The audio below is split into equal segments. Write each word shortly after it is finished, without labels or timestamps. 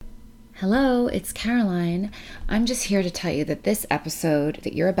Hello, it's Caroline. I'm just here to tell you that this episode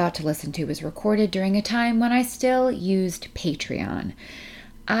that you're about to listen to was recorded during a time when I still used Patreon.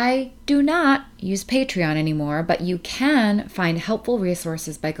 I do not use Patreon anymore, but you can find helpful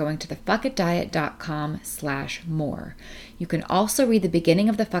resources by going to thefuckitdiet.com/more. You can also read the beginning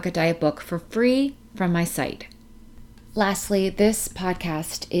of the Fuck It Diet book for free from my site. Lastly, this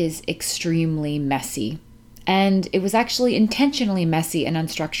podcast is extremely messy. And it was actually intentionally messy and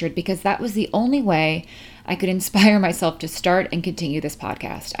unstructured because that was the only way I could inspire myself to start and continue this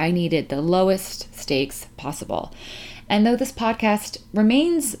podcast. I needed the lowest stakes possible. And though this podcast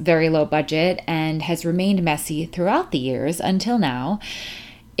remains very low budget and has remained messy throughout the years until now,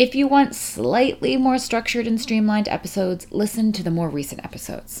 if you want slightly more structured and streamlined episodes, listen to the more recent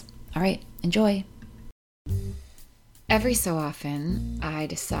episodes. All right, enjoy. Every so often, I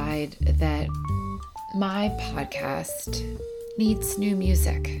decide that my podcast needs new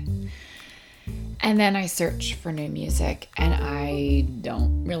music. And then I search for new music and I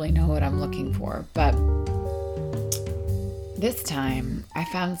don't really know what I'm looking for. But this time I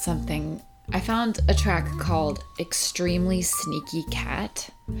found a track called Extremely Sneaky Cat.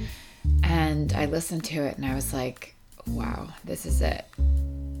 And I listened to it and I was like, wow, this is it.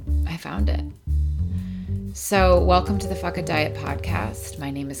 I found it. So welcome to the Fuck It Diet podcast. My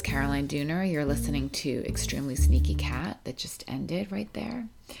name is Caroline Dooner. You're listening to Extremely Sneaky Cat that just ended right there,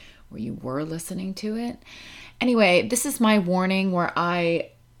 where you were listening to it. Anyway, this is my warning where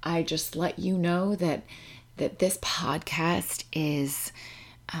I just let you know that this podcast is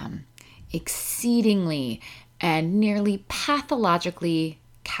exceedingly and nearly pathologically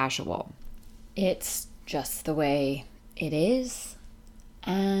casual. It's just the way it is.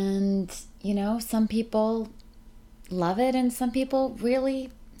 And, you know, some people love it and some people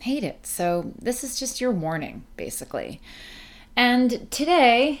really hate it. So this is just your warning, basically. And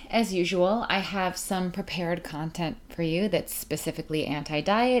today, as usual, I have some prepared content for you that's specifically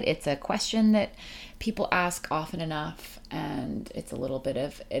anti-diet. It's a question that people ask often enough, and it's a little bit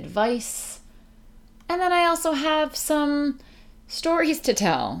of advice. And then I also have some stories to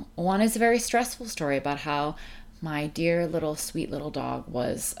tell. One is a very stressful story about how my dear little sweet little dog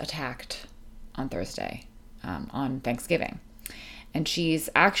was attacked on Thursday, on Thanksgiving. And she's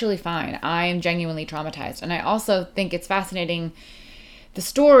actually fine. I am genuinely traumatized. And I also think it's fascinating. The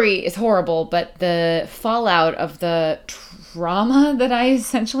story is horrible, but the fallout of the trauma that I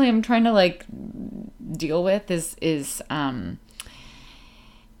essentially am trying to deal with is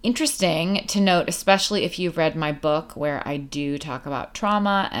interesting to note, especially if you've read my book where I do talk about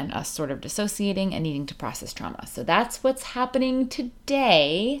trauma and us sort of dissociating and needing to process trauma. So that's what's happening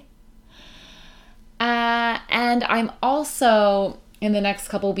today. And I'm also in the next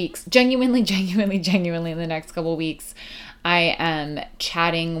couple weeks, genuinely in the next couple weeks, I am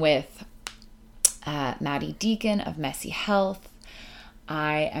chatting with Maddie Deacon of Messy Health.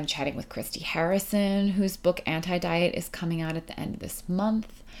 I am chatting with Christy Harrison, whose book Anti-Diet is coming out at the end of this month.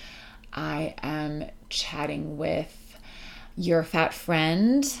 I am chatting with Your Fat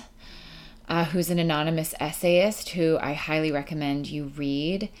Friend, who's an anonymous essayist who I highly recommend you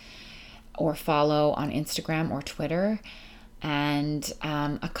read or follow on Instagram or Twitter. And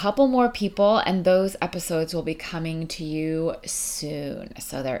a couple more people, and those episodes will be coming to you soon.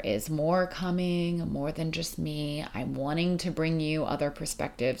 So there is more coming, more than just me. I'm wanting to bring you other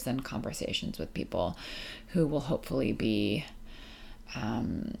perspectives and conversations with people who will hopefully be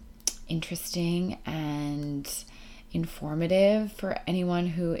interesting and informative for anyone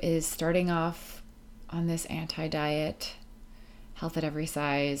who is starting off on this anti-diet, health at every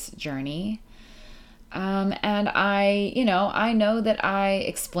size journey. And I know that I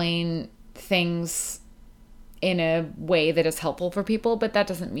explain things in a way that is helpful for people, but that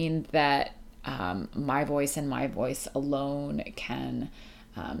doesn't mean that my voice and my voice alone can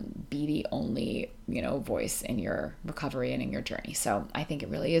be the only, voice in your recovery and in your journey. So I think it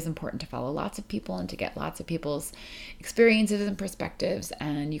really is important to follow lots of people and to get lots of people's experiences and perspectives.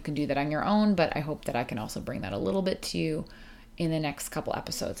 And you can do that on your own, but I hope that I can also bring that a little bit to you in the next couple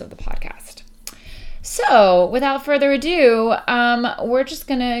episodes of the podcast. So without further ado, we're just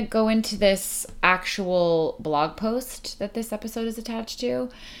going to go into this actual blog post that this episode is attached to.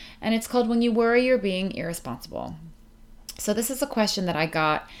 And it's called When You Worry You're Being Irresponsible. So this is a question that I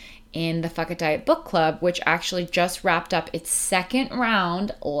got in the Fuck It Diet book club, which actually just wrapped up its second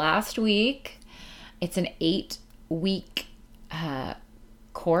round last week. It's an 8-week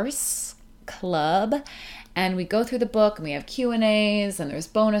course club. And we go through the book and we have Q&As and there's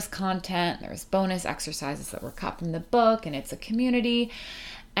bonus content. There's bonus exercises that were cut from the book, and it's a community.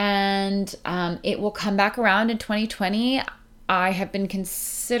 And it will come back around in 2020. I have been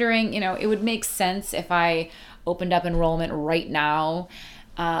considering, it would make sense if I opened up enrollment right now,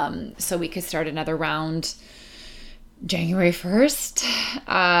 so we could start another round January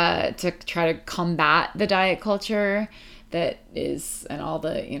 1st, to try to combat the diet culture that is, and all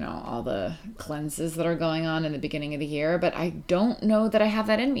the cleanses that are going on in the beginning of the year. But I don't know that I have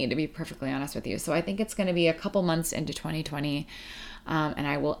that in me, to be perfectly honest with you. So I think it's going to be a couple months into 2020. And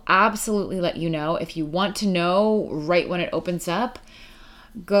I will absolutely let you know. If you want to know right when it opens up,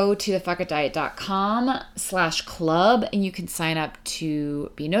 go to thefuckitdiet.com/club and you can sign up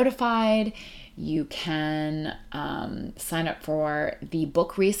to be notified. You can sign up for the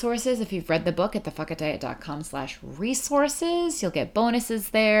book resources. If you've read the book at thefuckitdiet.com/resources, you'll get bonuses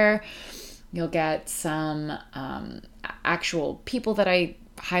there. You'll get some actual people that I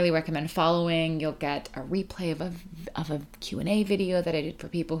highly recommend following. You'll get a replay of a Q&A video that I did for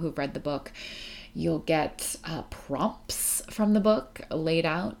people who've read the book. You'll get prompts from the book laid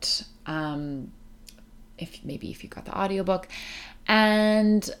out, if you got the audiobook.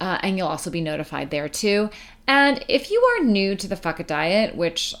 And you'll also be notified there too. And if you are new to the Fuck It Diet,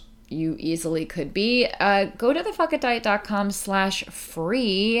 which you easily could be, go to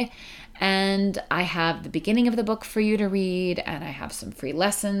thefuckitdiet.com/free. And I have the beginning of the book for you to read, and I have some free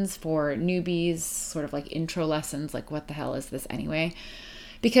lessons for newbies, sort of like intro lessons, like what the hell is this anyway?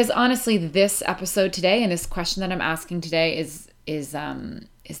 Because honestly, this episode today and this question that I'm asking today is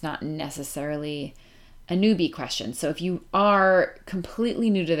not necessarily a newbie question. So if you are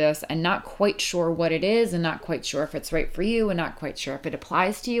completely new to this and not quite sure what it is and not quite sure if it's right for you and not quite sure if it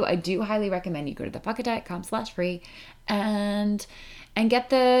applies to you, I do highly recommend you go to thefuckitdiet.com/free and get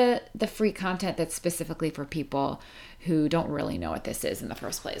the free content that's specifically for people who don't really know what this is in the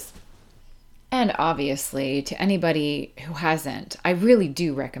first place. And obviously, to anybody who hasn't, I really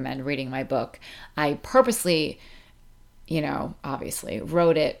do recommend reading my book. I purposely, obviously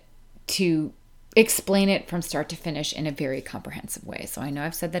wrote it to explain it from start to finish in a very comprehensive way. So I know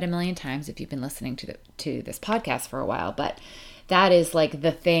I've said that a million times if you've been listening to this podcast for a while, but that is like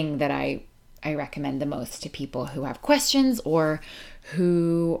the thing that I recommend the most to people who have questions or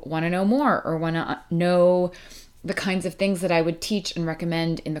who want to know more or want to know the kinds of things that I would teach and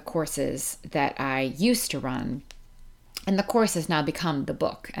recommend in the courses that I used to run. And the course has now become the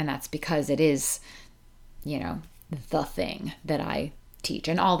book. And that's because it is, the thing that I teach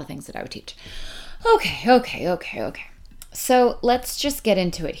and all the things that I would teach. Okay. So let's just get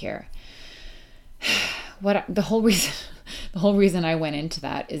into it here. The whole reason I went into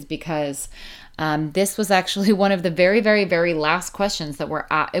that is because this was actually one of the very, very, very last questions that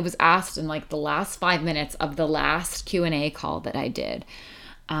it was asked in like the last 5 minutes of the last Q&A call that I did.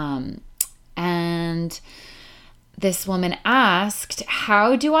 And this woman asked,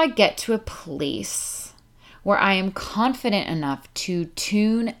 how do I get to a place where I am confident enough to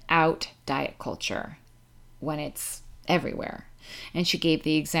tune out diet culture when it's everywhere? And she gave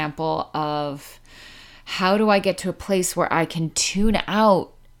the example of, how do I get to a place where I can tune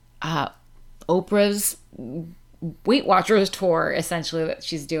out Oprah's Weight Watchers tour, essentially, that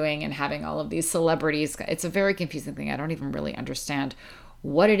she's doing and having all of these celebrities. It's a very confusing thing. I don't even really understand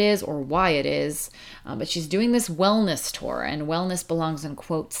what it is or why it is. But she's doing this wellness tour, and wellness belongs in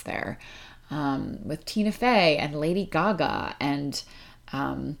quotes there, with Tina Fey and Lady Gaga and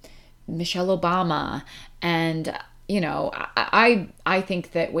Michelle Obama. And, I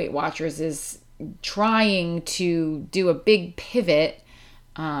think that Weight Watchers is trying to do a big pivot,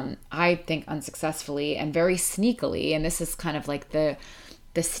 I think unsuccessfully and very sneakily. And this is kind of like the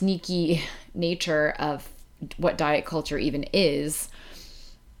sneaky nature of what diet culture even is.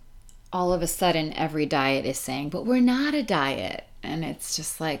 All of a sudden, every diet is saying, but we're not a diet. And it's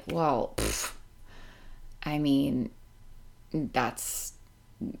just like, well,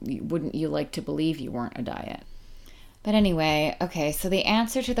 wouldn't you like to believe you weren't a diet? But anyway, okay, so the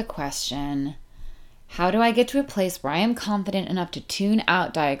answer to the question, how do I get to a place where I am confident enough to tune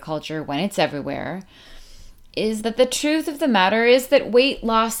out diet culture when it's everywhere, is that the truth of the matter is that weight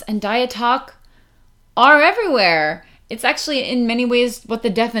loss and diet talk are everywhere. It's actually in many ways what the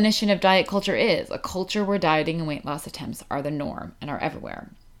definition of diet culture is, a culture where dieting and weight loss attempts are the norm and are everywhere.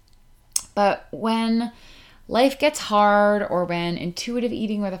 But when life gets hard, or when intuitive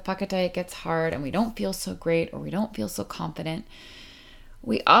eating or the Fuck It Diet gets hard and we don't feel so great or we don't feel so confident,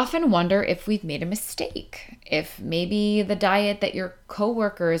 we often wonder if we've made a mistake. If maybe the diet that your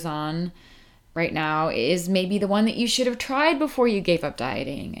coworker is on right now is maybe the one that you should have tried before you gave up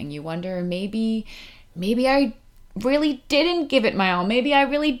dieting. And you wonder, maybe I really didn't give it my all. Maybe I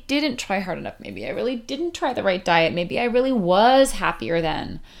really didn't try hard enough. Maybe I really didn't try the right diet. Maybe I really was happier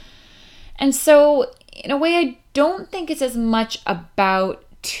then. And so in a way, I don't think it's as much about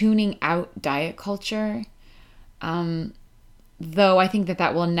tuning out diet culture, though I think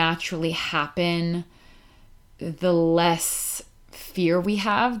that will naturally happen the less fear we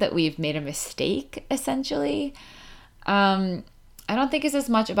have that we've made a mistake, essentially. I don't think it's as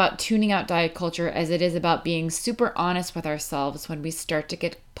much about tuning out diet culture as it is about being super honest with ourselves when we start to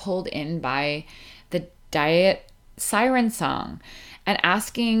get pulled in by the diet siren song and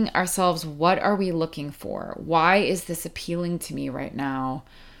asking ourselves, what are we looking for? Why is this appealing to me right now?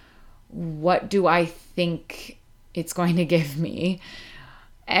 What do I think it's going to give me?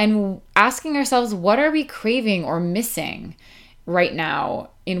 And asking ourselves, what are we craving or missing right now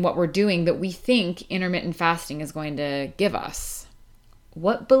in what we're doing that we think intermittent fasting is going to give us?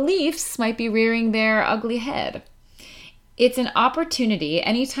 What beliefs might be rearing their ugly head? It's an opportunity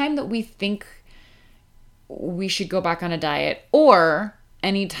anytime that we think we should go back on a diet, or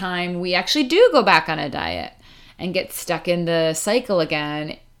anytime we actually do go back on a diet and get stuck in the cycle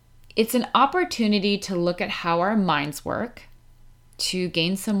again. It's an opportunity to look at how our minds work, to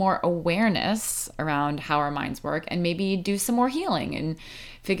gain some more awareness around how our minds work, and maybe do some more healing and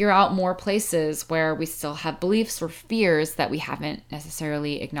figure out more places where we still have beliefs or fears that we haven't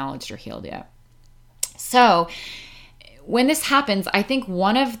necessarily acknowledged or healed yet. So when this happens, I think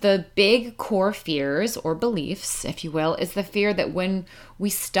one of the big core fears or beliefs, if you will, is the fear that when we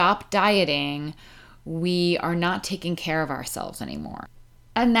stop dieting, we are not taking care of ourselves anymore.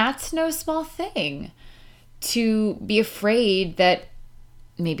 And that's no small thing, to be afraid that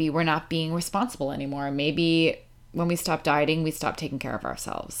maybe we're not being responsible anymore. Maybe when we stop dieting, we stop taking care of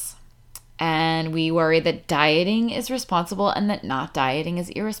ourselves. And we worry that dieting is responsible and that not dieting is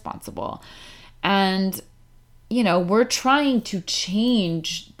irresponsible. And, we're trying to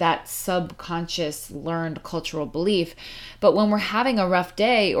change that subconscious learned cultural belief. But when we're having a rough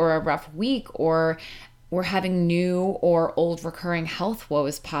day or a rough week, or we're having new or old recurring health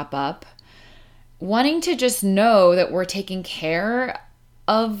woes pop up, wanting to just know that we're taking care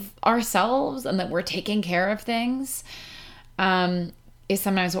of ourselves and that we're taking care of things is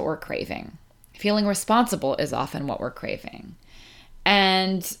sometimes what we're craving. Feeling responsible is often what we're craving.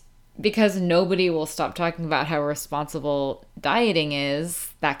 And because nobody will stop talking about how responsible dieting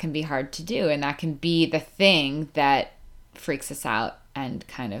is, that can be hard to do. And that can be the thing that freaks us out and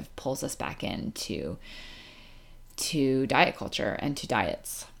kind of pulls us back into diet culture and to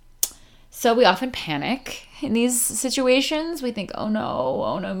diets. So we often panic in these situations. We think, oh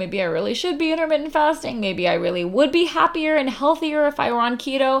no, maybe I really should be intermittent fasting. Maybe I really would be happier and healthier if I were on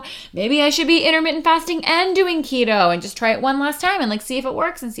keto. Maybe I should be intermittent fasting and doing keto and just try it one last time and see if it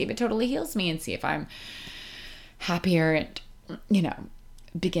works and see if it totally heals me and see if I'm happier and,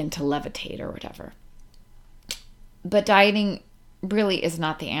 begin to levitate or whatever. But dieting really is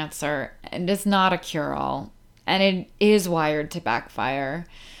not the answer, and it's not a cure-all, and it is wired to backfire.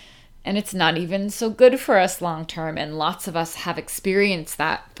 And it's not even so good for us long term. And lots of us have experienced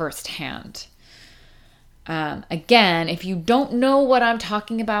that firsthand. Again, if you don't know what I'm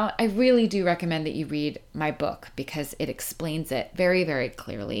talking about, I really do recommend that you read my book, because it explains it very, very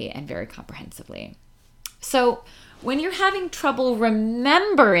clearly and very comprehensively. So when you're having trouble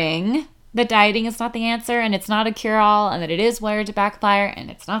remembering that dieting is not the answer and it's not a cure-all and that it is wired to backfire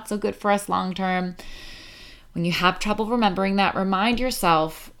and it's not so good for us long term, when you have trouble remembering that, remind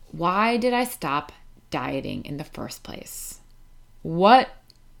yourself, why did I stop dieting in the first place? What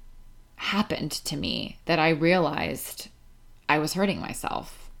happened to me that I realized I was hurting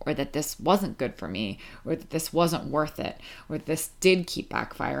myself, or that this wasn't good for me, or that this wasn't worth it, or that this did keep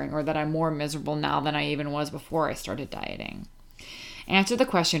backfiring, or that I'm more miserable now than I even was before I started dieting? Answer the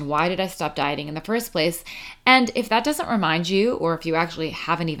question, why did I stop dieting in the first place? And if that doesn't remind you, or if you actually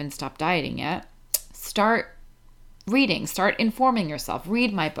haven't even stopped dieting yet, start reading, start informing yourself.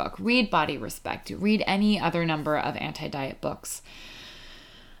 Read my book, read Body Respect, read any other number of anti-diet books.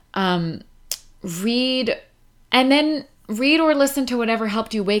 Read or listen to whatever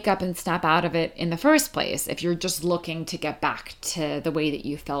helped you wake up and snap out of it in the first place, if you're just looking to get back to the way that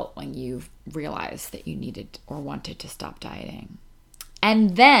you felt when you realized that you needed or wanted to stop dieting.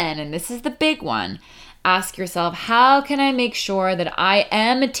 And then, and this is the big one, ask yourself, how can I make sure that I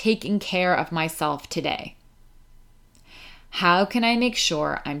am taking care of myself today? How can I make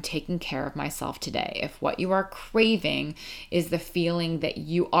sure I'm taking care of myself today? If what you are craving is the feeling that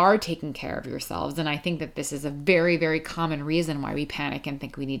you are taking care of yourselves, and I think that this is a very, very common reason why we panic and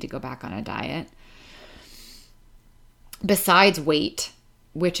think we need to go back on a diet. Besides weight,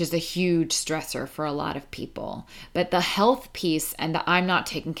 which is a huge stressor for a lot of people, but the health piece and the I'm not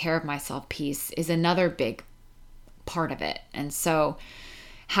taking care of myself piece is another big part of it. And so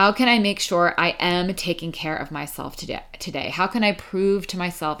How can I make sure I am taking care of myself today? How can I prove to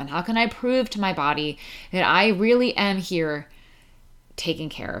myself and how can I prove to my body that I really am here taking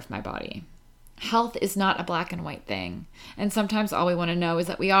care of my body? Health is not a black and white thing. And sometimes all we want to know is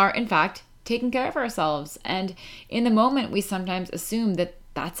that we are, in fact, taking care of ourselves. And in the moment, we sometimes assume that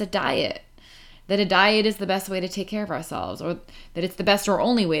that's a diet, that a diet is the best way to take care of ourselves, or that it's the best or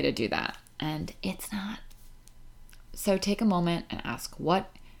only way to do that. And it's not. So take a moment and ask, what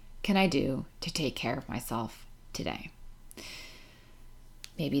can I do to take care of myself today?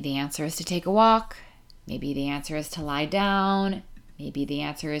 Maybe the answer is to take a walk. Maybe the answer is to lie down. Maybe the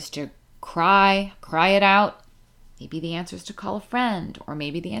answer is to cry it out. Maybe the answer is to call a friend, or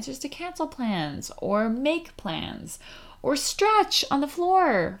maybe the answer is to cancel plans or make plans or stretch on the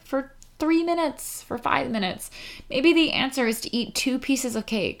floor for 3 minutes, for 5 minutes. Maybe the answer is to eat 2 pieces of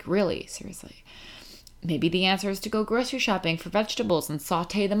cake, really, seriously. Maybe the answer is to go grocery shopping for vegetables and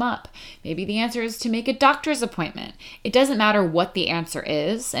saute them up. Maybe the answer is to make a doctor's appointment. It doesn't matter what the answer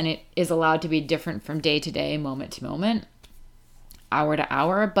is, and it is allowed to be different from day to day, moment to moment, hour to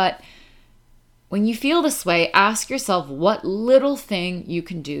hour. But when you feel this way, ask yourself what little thing you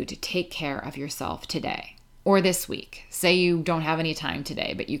can do to take care of yourself today or this week. Say you don't have any time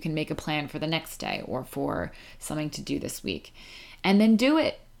today, but you can make a plan for the next day or for something to do this week, and then do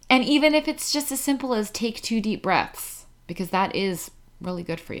it. And even if it's just as simple as take 2 deep breaths, because that is really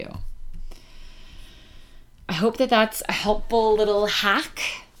good for you. I hope that that's a helpful little hack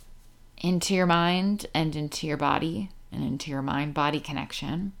into your mind and into your body and into your mind-body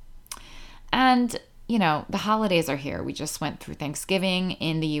connection. And, the holidays are here. We just went through Thanksgiving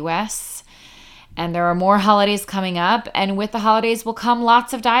in the US, and there are more holidays coming up. And with the holidays will come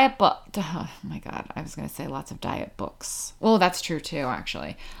lots of diet oh my God, I was going to say lots of diet books. Well, that's true too,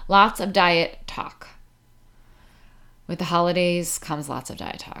 actually. Lots of diet talk. With the holidays comes lots of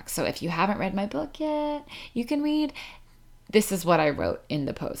diet talk. So if you haven't read my book yet, you can read, this is what I wrote in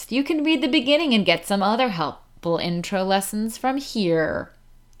the post. You can read the beginning and get some other helpful intro lessons from here.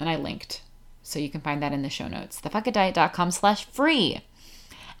 And I linked. So you can find that in the show notes. thefuckadiet.com/free.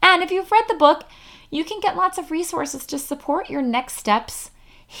 And if you've read the book, you can get lots of resources to support your next steps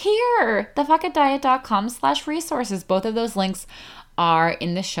here. thefuckadiet.com/resources. Both of those links are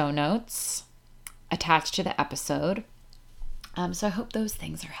in the show notes attached to the episode. So I hope those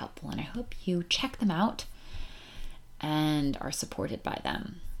things are helpful, and I hope you check them out and are supported by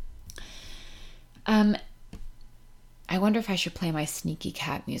them. I wonder if I should play my sneaky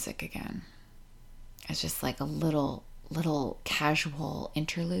cat music again. It's just like a little casual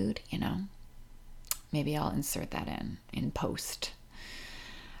interlude, Maybe I'll insert that in post.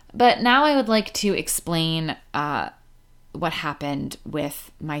 But now I would like to explain what happened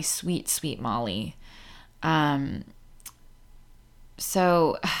with my sweet, sweet Molly.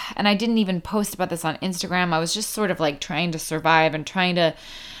 So, and I didn't even post about this on Instagram. I was just sort of like trying to survive and I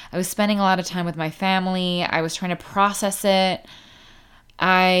was spending a lot of time with my family. I was trying to process it.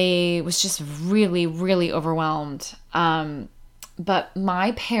 I was just really, really overwhelmed. But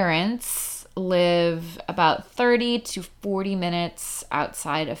my parents live about 30 to 40 minutes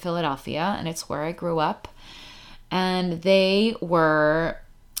outside of Philadelphia, and it's where I grew up. And they were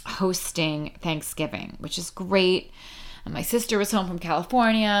hosting Thanksgiving, which is great. And my sister was home from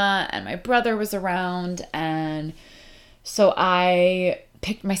California, and my brother was around. And so I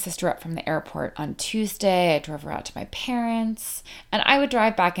picked my sister up from the airport on Tuesday. I drove her out to my parents, and I would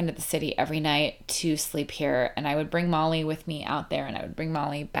drive back into the city every night to sleep here, and I would bring Molly with me out there, and I would bring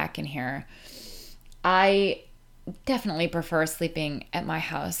Molly back in here. I definitely prefer sleeping at my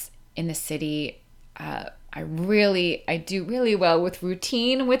house in the city. I do really well with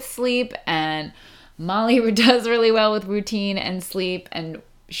routine with sleep, and Molly does really well with routine and sleep, and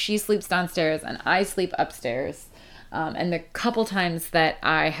she sleeps downstairs and I sleep upstairs. And the couple times that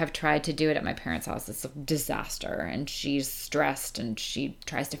I have tried to do it at my parents' house, it's a disaster. And she's stressed and she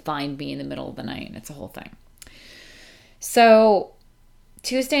tries to find me in the middle of the night. And it's a whole thing. So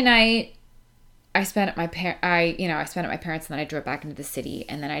Tuesday night, I spent at my parents, and then I drove back into the city.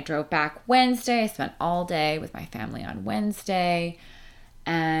 And then I drove back Wednesday. I spent all day with my family on Wednesday.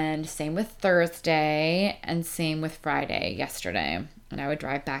 And same with Thursday. And same with Friday, yesterday. And I would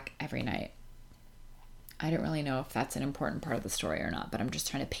drive back every night. I don't really know if that's an important part of the story or not, but I'm just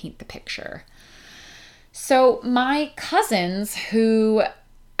trying to paint the picture. So my cousins, who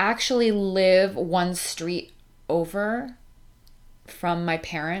actually live one street over from my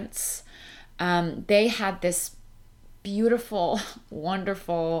parents, they had this beautiful,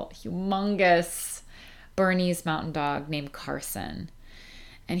 wonderful, humongous Bernese mountain dog named Carson.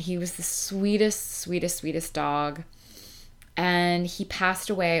 And he was the sweetest, sweetest, sweetest dog. And he passed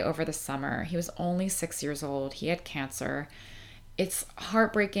away over the summer. He was only 6 years old. He had cancer. It's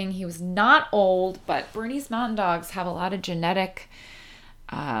heartbreaking. He was not old, but Bernese Mountain Dogs have a lot of genetic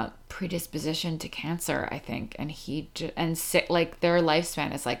predisposition to cancer, I think. And like their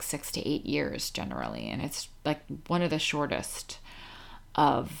lifespan is like 6 to 8 years generally, and it's like one of the shortest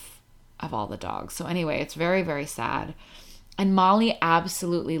of all the dogs. So anyway, it's very, very sad. And Molly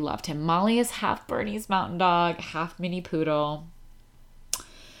absolutely loved him. Molly is half Bernese Mountain Dog, half Mini Poodle.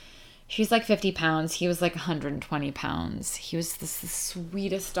 She's like 50 pounds. He was like 120 pounds. He was the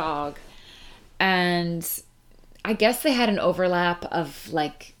sweetest dog. And I guess they had an overlap of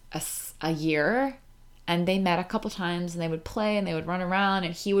like a year. And they met a couple times and they would play and they would run around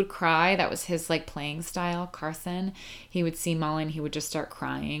and he would cry. That was his like playing style, Carson. He would see Molly and he would just start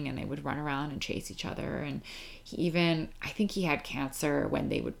crying and they would run around and chase each other. And I think he had cancer when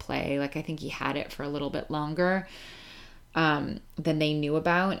they would play. Like I think he had it for a little bit longer than they knew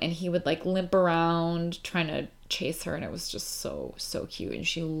about. And he would like limp around trying to chase her. And it was just so, so cute. And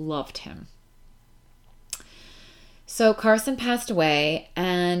she loved him. So Carson passed away,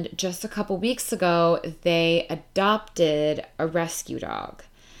 and just a couple weeks ago, they adopted a rescue dog.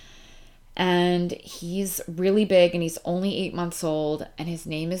 And he's really big, and he's only 8 months old, and his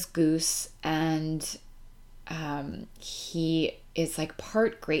name is Goose, and he is like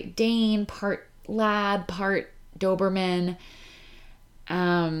part Great Dane, part Lab, part Doberman.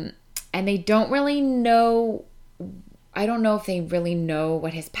 And they don't really know, I don't know if they really know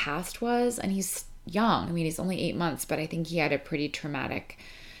what his past was, and he's young. I mean, he's only 8 months, but I think he had a pretty traumatic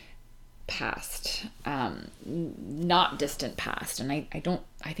past, not distant past. And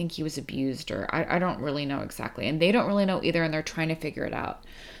I think he was abused, or I don't really know exactly. And they don't really know either, and they're trying to figure it out.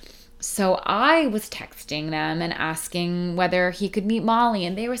 So I was texting them and asking whether he could meet Molly,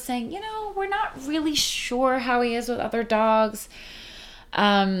 and they were saying, we're not really sure how he is with other dogs.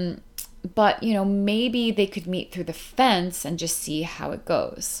 But, maybe they could meet through the fence and just see how it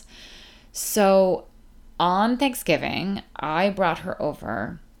goes. So on Thanksgiving, I brought her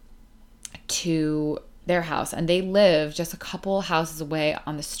over to their house, and they live just a couple houses away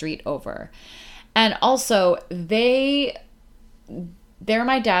on the street over. And also they're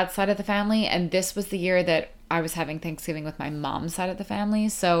my dad's side of the family, and this was the year that I was having Thanksgiving with my mom's side of the family.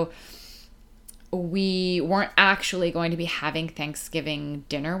 So we weren't actually going to be having Thanksgiving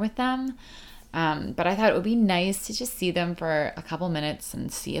dinner with them. But I thought it would be nice to just see them for a couple minutes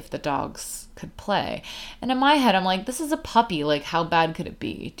and see if the dogs could play. And in my head, I'm like, this is a puppy. Like, how bad could it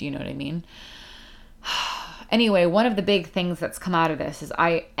be? Do you know what I mean? Anyway, one of the big things that's come out of this is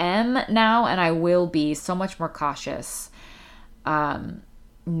I am now, and I will be, so much more cautious.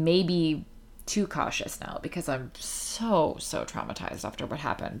 Maybe too cautious now, because I'm so traumatized after what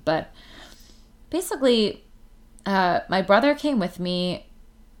happened. But basically, my brother came with me.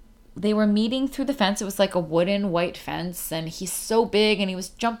 They were meeting through the fence. It was like a wooden white fence, and he's so big, and he was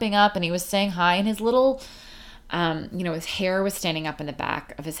jumping up and he was saying hi, and his little, his hair was standing up in the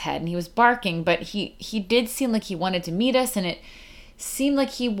back of his head, and he was barking, but he did seem like he wanted to meet us, and it seemed like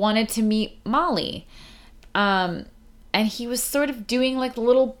he wanted to meet Molly. And he was sort of doing like the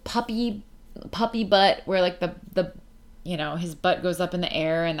little puppy butt where like the his butt goes up in the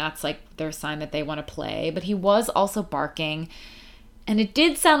air, and that's like their sign that they want to play. But he was also barking. And it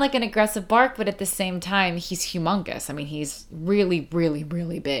did sound like an aggressive bark, but at the same time, he's humongous. I mean, he's really, really,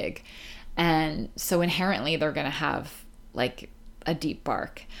 really big. And so inherently, they're going to have like a deep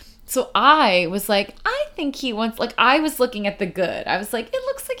bark. So I was like, I think he wants, like, I was looking at the good. I was like, it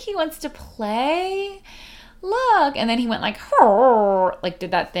looks like he wants to play. Look. And then he went like did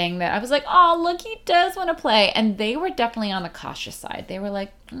that thing that I was like, oh, look, he does want to play. And they were definitely on the cautious side. They were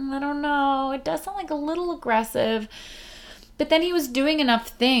like, I don't know. It does sound like a little aggressive. But then he was doing enough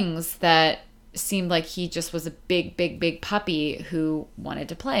things that seemed like he just was a big, big, big puppy who wanted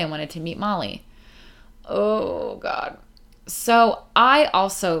to play and wanted to meet Molly. Oh, God. So I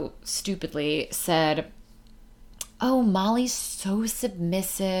also stupidly said, oh, Molly's so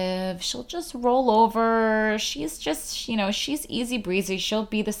submissive. She'll just roll over. She's just, she's easy breezy. She'll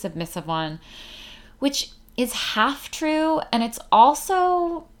be the submissive one, which is half true. And it's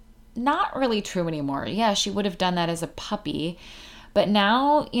also not really true anymore. Yeah, she would have done that as a puppy. But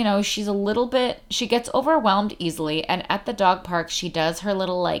now, she gets overwhelmed easily. And at the dog park, she does her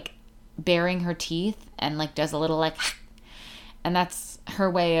little, like, baring her teeth and, like, does a little, like, and that's her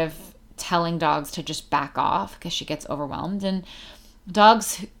way of telling dogs to just back off because she gets overwhelmed. And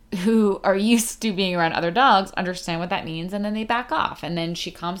dogs who are used to being around other dogs understand what that means, and then they back off. And then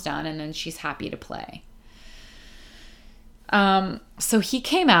she calms down, and then she's happy to play. So he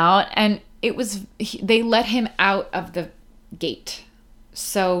came out, and they let him out of the gate.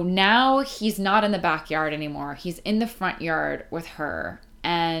 So now he's not in the backyard anymore. He's in the front yard with her.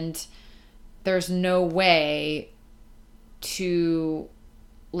 And there's no way to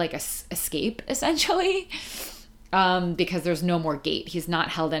like escape, essentially, because there's no more gate. He's not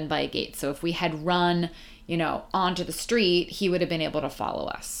held in by a gate. So if we had run, onto the street, he would have been able to follow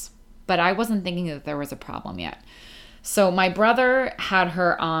us. But I wasn't thinking that there was a problem yet. So my brother had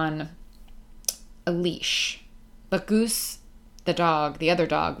her on a leash. But Goose, the dog, the other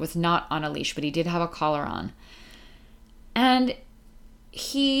dog, was not on a leash, but he did have a collar on. And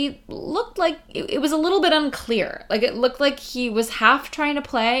he looked like it was a little bit unclear. Like it looked like he was half trying to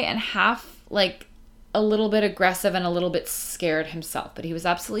play and half like a little bit aggressive and a little bit scared himself. But he was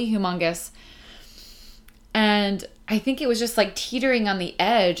absolutely humongous. And I think it was just like teetering on the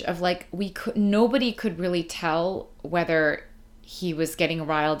edge of like nobody could really tell whether he was getting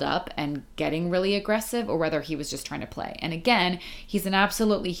riled up and getting really aggressive or whether he was just trying to play. And again, he's an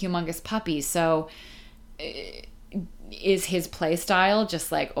absolutely humongous puppy. So is his play style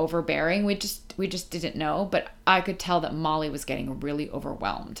just like overbearing? We just didn't know. But I could tell that Molly was getting really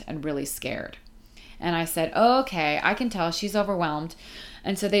overwhelmed and really scared. And I said, oh, okay, I can tell she's overwhelmed.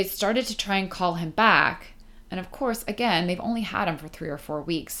 And so they started to try and call him back. And of course, again, they've only had him for 3 or 4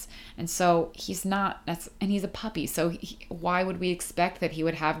 weeks. And so he's not, and he's a puppy. So why would we expect that he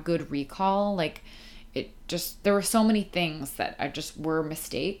would have good recall? Like there were so many things that were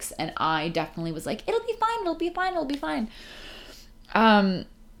mistakes. And I definitely was like, it'll be fine, it'll be fine, it'll be fine.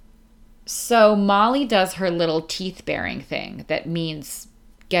 So Molly does her little teeth baring thing that means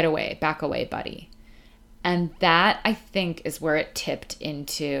get away, back away, buddy. And that, I think, is where it tipped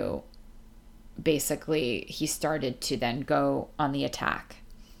into basically he started to then go on the attack.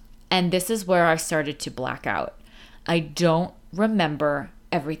 And this is where I started to black out. I don't remember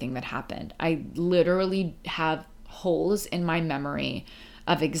everything that happened. I literally have holes in my memory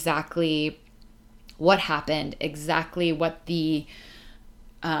of exactly what happened, exactly what the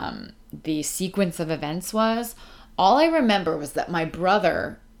sequence of events was. All I remember was that my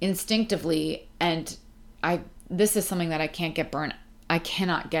brother instinctively, and this is something that I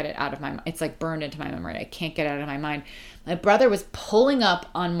cannot get it out of my mind. It's like burned into my memory. I can't get it out of my mind. My brother was pulling up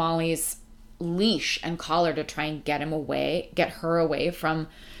on Molly's leash and collar to try and get her away from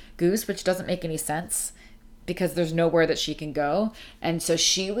Goose, which doesn't make any sense because there's nowhere that she can go. And so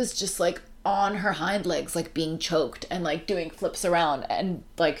she was just like on her hind legs, like being choked and like doing flips around and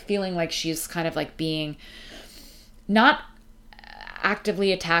like feeling like she's kind of like being not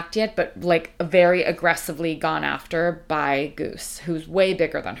actively attacked yet, but like very aggressively gone after by Goose, who's way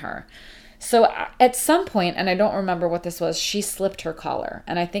bigger than her. So at some point, and I don't remember what this was, she slipped her collar.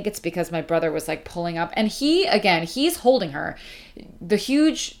 And I think it's because my brother was like pulling up, and he's holding her. The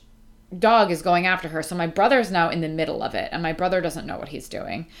huge dog is going after her. So my brother's now in the middle of it, and my brother doesn't know what he's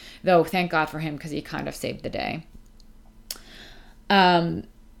doing, though thank God for him, because he kind of saved the day. I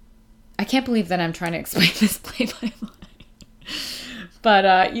can't believe that I'm trying to explain this play by line.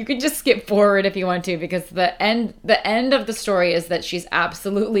 But you can just skip forward if you want to, because the end of the story is that she's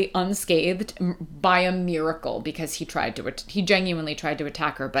absolutely unscathed by a miracle, because he genuinely tried to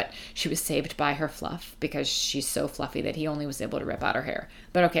attack her, but she was saved by her fluff, because she's so fluffy that he only was able to rip out her hair.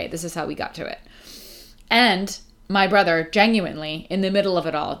 But okay, this is how we got to it. And my brother genuinely, in the middle of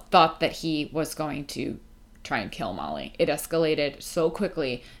it all, thought that he was going to try and kill Molly. It escalated so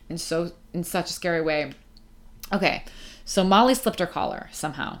quickly and so in such a scary way. Okay. So Molly slipped her collar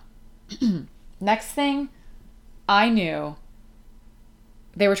somehow. Next thing I knew,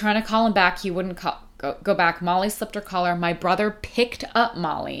 they were trying to call him back. He wouldn't go back. Molly slipped her collar. My brother picked up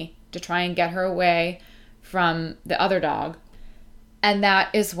Molly to try and get her away from the other dog. And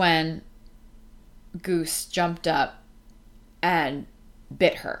that is when Goose jumped up and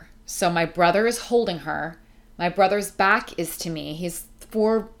bit her. So my brother is holding her. My brother's back is to me. He's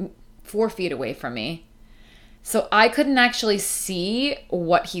four feet away from me. So I couldn't actually see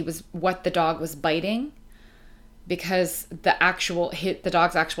what the dog was biting, because the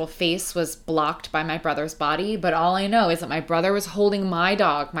dog's actual face was blocked by my brother's body. But all I know is that my brother was holding my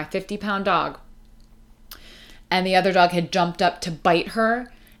dog, my 50-pound dog, and the other dog had jumped up to bite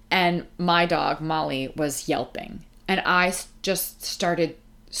her, and my dog, Molly, was yelping. And I just started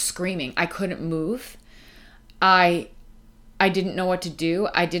screaming. I couldn't move. I didn't know what to do.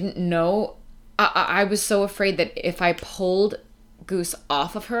 I didn't know. I was so afraid that if I pulled Goose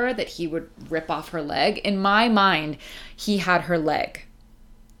off of her, that he would rip off her leg. In my mind, he had her leg,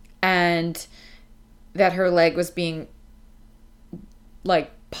 and that her leg was being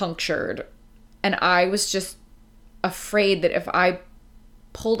like punctured. And I was just afraid that if I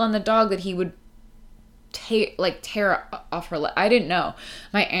pulled on the dog, that he would tear off her leg. I didn't know.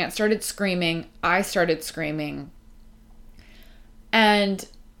 My aunt started screaming. I started screaming. And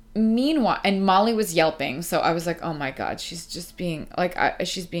meanwhile, and Molly was yelping. So I was like, oh my God, she's just being like,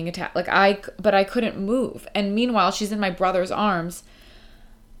 she's being attacked. But I couldn't move. And meanwhile, she's in my brother's arms.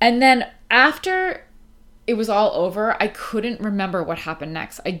 And then after it was all over, I couldn't remember what happened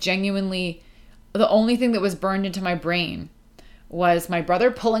next. The only thing that was burned into my brain was my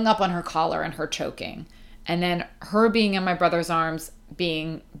brother pulling up on her collar and her choking. And then her being in my brother's arms,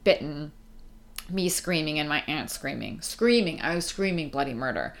 being bitten, me screaming, and my aunt screaming. I was screaming bloody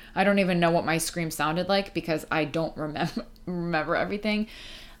murder. I don't even know what my scream sounded like because I don't remember everything.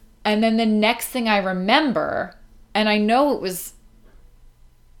 And then the next thing I remember, and I know it was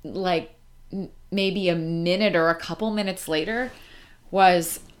like maybe a minute or a couple minutes later,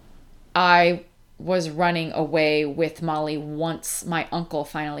 was I was running away with Molly once my uncle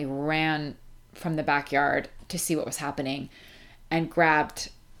finally ran from the backyard to see what was happening and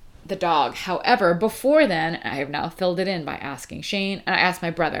grabbed the dog. However, before then, I have now filled it in by asking Shane, and I asked my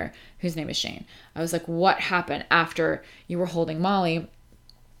brother, whose name is Shane. I was like, what happened after you were holding Molly?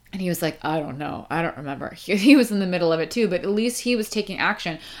 And he was like, I don't know. I don't remember. He was in the middle of it too, but at least he was taking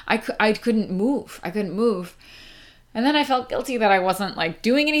action. I couldn't move. And then I felt guilty that I wasn't like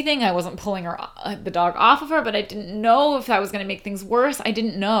doing anything. I wasn't pulling the dog off of her, but I didn't know if that was going to make things worse. I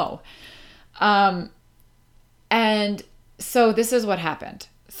didn't know. And so this is what happened.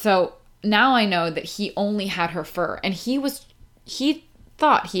 So now I know that he only had her fur, and he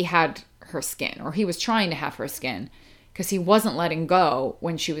thought he had her skin, or he was trying to have her skin, because he wasn't letting go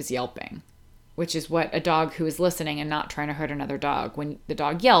when she was yelping, which is what a dog who is listening and not trying to hurt another dog, when the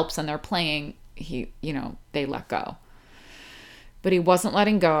dog yelps and they're playing, they let go. But he wasn't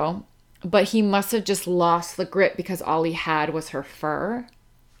letting go, but he must have just lost the grip because all he had was her fur.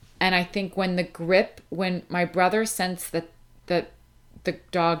 And I think when my brother sensed that the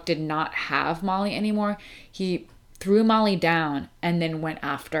dog did not have Molly anymore, he threw Molly down and then went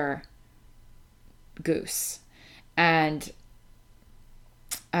after Goose. And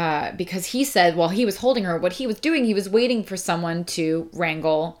because he said while he was holding her, what he was doing, he was waiting for someone to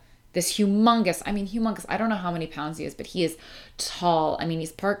wrangle this humongous, I don't know how many pounds he is, but he is tall.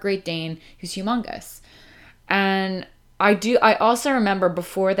 He's part Great Dane, who's humongous. And I also remember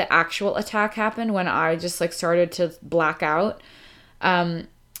before the actual attack happened, when I just started to black out,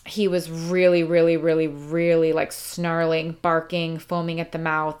 he was really, really, really, really snarling, barking, foaming at the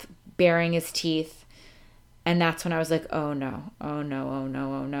mouth, baring his teeth. And that's when I was like, oh no, oh no, oh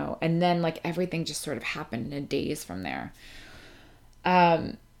no, oh no. And then everything just sort of happened in days from there.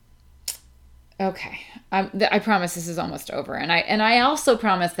 Okay. I promise this is almost over. And I also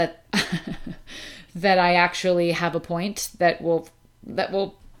promise that that I actually have a point that will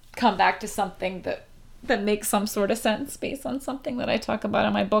come back to something that makes some sort of sense based on something that I talk about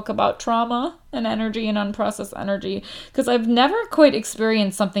in my book about trauma and energy and unprocessed energy. Because I've never quite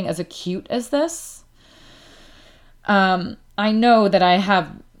experienced something as acute as this. I know that I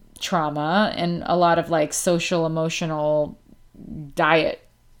have trauma and a lot of social, emotional, diet,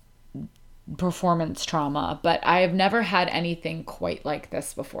 performance trauma, but I have never had anything quite like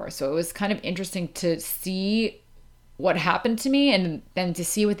this before. So it was kind of interesting to see what happened to me and then to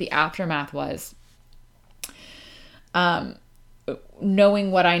see what the aftermath was.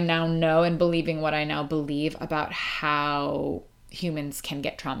 Knowing what I now know and believing what I now believe about how humans can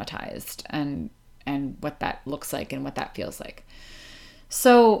get traumatized and what that looks like and what that feels like.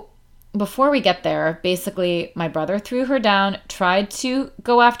 So before we get there, basically my brother threw her down, tried to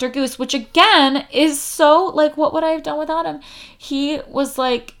go after Goose, which again is so what would I have done without him? He was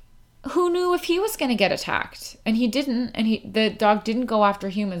who knew if he was going to get attacked? And he didn't. And the dog didn't go after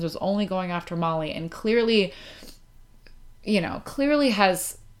humans, was only going after Molly. And clearly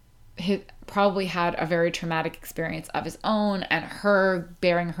has probably had a very traumatic experience of his own, and her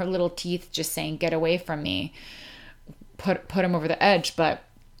baring her little teeth, just saying, get away from me, put him over the edge. But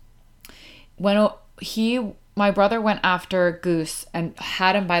when my brother went after Goose and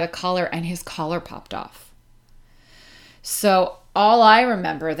had him by the collar, and his collar popped off. So all I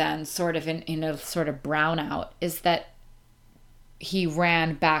remember then, sort of in a sort of brownout, is that he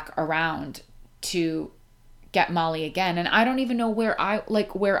ran back around to get Molly again. And I don't even know where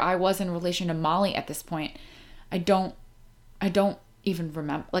I was in relation to Molly at this point. I don't even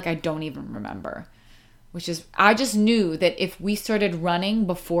remember. I don't even remember. Which is, I just knew that if we started running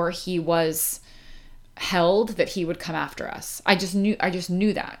before he was held, that he would come after us. I just knew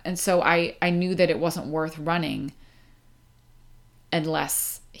that. And so I knew that it wasn't worth running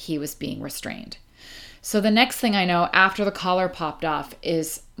unless he was being restrained. So the next thing I know, after the collar popped off,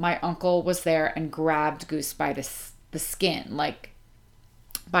 is my uncle was there and grabbed Goose by the skin, like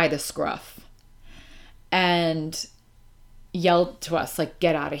by the scruff, and yelled to us, like,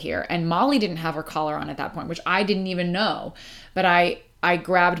 get out of here. And Molly didn't have her collar on at that point, which I didn't even know. But I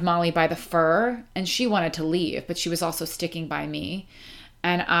grabbed Molly by the fur, and she wanted to leave, but she was also sticking by me.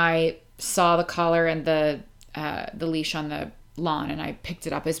 And I saw the collar and the leash on the lawn, and I picked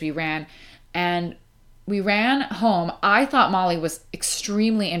it up as we ran. And we ran home. I thought Molly was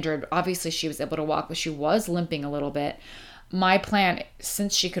extremely injured. Obviously, she was able to walk, but she was limping a little bit. My plan,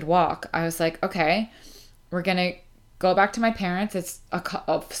 since she could walk, I was like, okay, we're going to go back to my parents. It's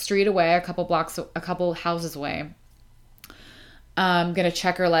a street away, a couple houses away. I'm going to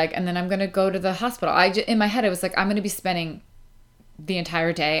check her leg, and then I'm going to go to the hospital. In my head, I was like, I'm going to be spending the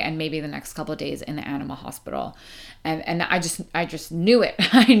entire day and maybe the next couple of days in the animal hospital. And I just knew it.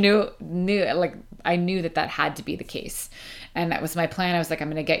 I knew it. Like, I knew that had to be the case. And that was my plan. I was like, I'm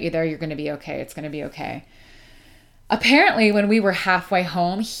going to get you there. You're going to be okay. It's going to be okay. Apparently, when we were halfway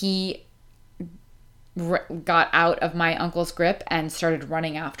home, he got out of my uncle's grip and started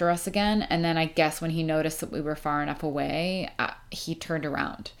running after us again. And then I guess when he noticed that we were far enough away, he turned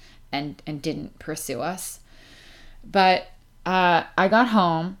around and didn't pursue us. But I got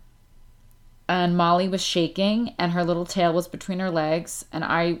home, and Molly was shaking, and her little tail was between her legs, and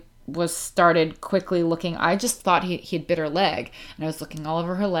I started quickly looking. I just thought he'd bit her leg, and I was looking all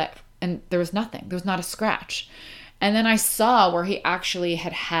over her leg, and there was nothing. There was not a scratch. And then I saw where he actually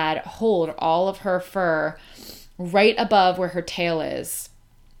had hold all of her fur right above where her tail is,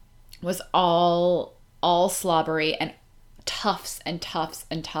 was all slobbery, and tufts and tufts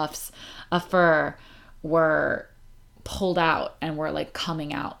and tufts of fur were pulled out and were like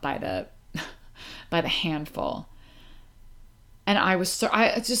coming out by the handful. And I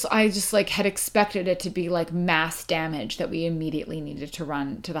just like had expected it to be like mass damage that we immediately needed to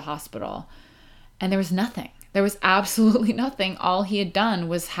run to the hospital. And there was nothing. There was absolutely nothing. All he had done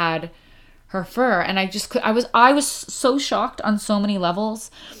was had her fur. And I was so shocked on so many levels.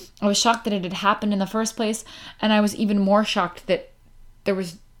 I was shocked that it had happened in the first place. And I was even more shocked that there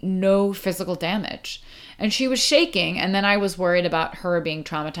was no physical damage. And she was shaking. And then I was worried about her being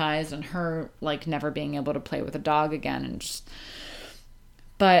traumatized and her like never being able to play with a dog again.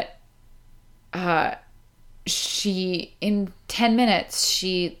 But she, in 10 minutes,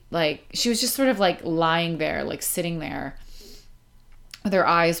 she was just sort of like lying there, like sitting there with her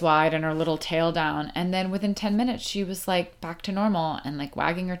eyes wide and her little tail down. And then within 10 minutes, she was like back to normal and like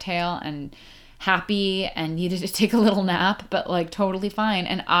wagging her tail and happy and needed to take a little nap, but like totally fine.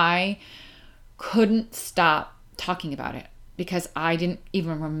 And I couldn't stop talking about it because I didn't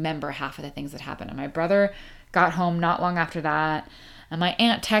even remember half of the things that happened. And my brother got home not long after that, and my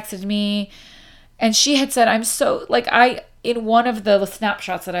aunt texted me, and she had said, in one of the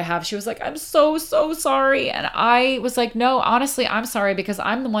snapshots that I have, she was like, I'm so sorry. And I was like, no, honestly, I'm sorry, because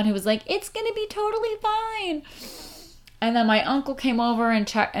I'm the one who was like, it's going to be totally fine. And then my uncle came over and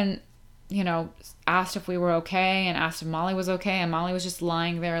checked and, asked if we were okay and asked if Molly was okay. And Molly was just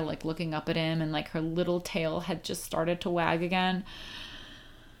lying there, like looking up at him, and like her little tail had just started to wag again.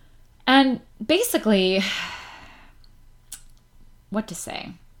 And basically, what to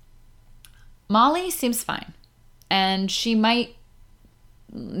say? Molly seems fine. And she might,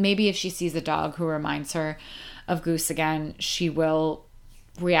 maybe if she sees a dog who reminds her of Goose again, she will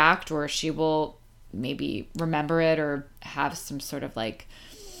react, or she will maybe remember it or have some sort of like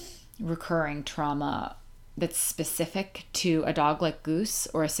recurring trauma that's specific to a dog like Goose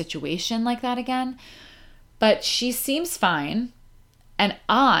or a situation like that again. But she seems fine. And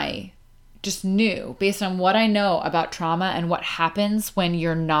I just knew, based on what I know about trauma and what happens when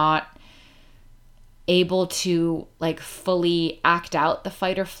you're not able to like fully act out the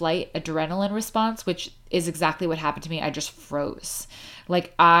fight or flight adrenaline response, which is exactly what happened to me. I just froze.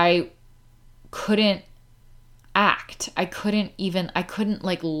 Like I couldn't act. I couldn't let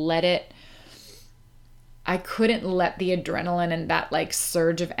the adrenaline and that like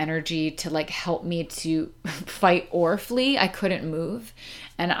surge of energy to like help me to fight or flee. I couldn't move.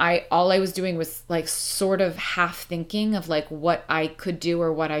 And all I was doing was like sort of half thinking of like what I could do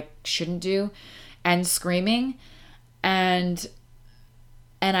or what I shouldn't do, and screaming. And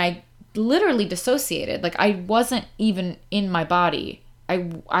I literally dissociated. Like I wasn't even in my body. I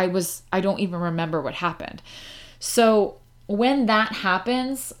don't even remember what happened. So when that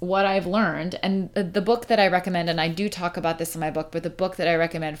happens, what I've learned, and the book that I recommend, and I do talk about this in my book, but the book that I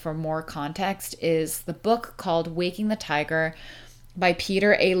recommend for more context is the book called Waking the Tiger by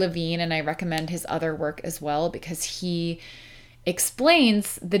Peter A. Levine. And I recommend his other work as well, because he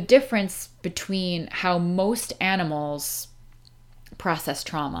explains the difference between how most animals process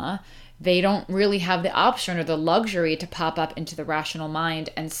trauma. They don't really have the option or the luxury to pop up into the rational mind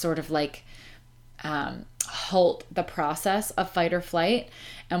and sort of like halt the process of fight or flight.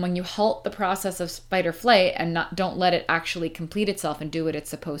 And when you halt the process of fight or flight and don't let it actually complete itself and do what it's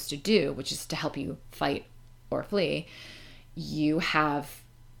supposed to do, which is to help you fight or flee, you have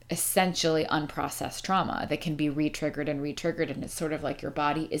essentially unprocessed trauma that can be re-triggered and re-triggered. And it's sort of like your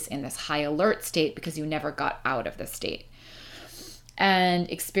body is in this high alert state because you never got out of the state. And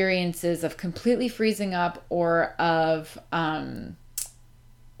experiences of completely freezing up or of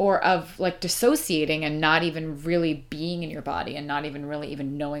like dissociating and not even really being in your body and not even really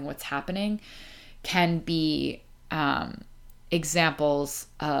even knowing what's happening can be examples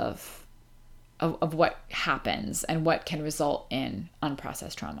of what happens and what can result in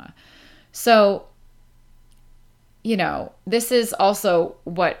unprocessed trauma. So, this is also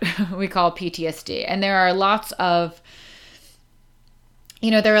what we call PTSD. And there are lots of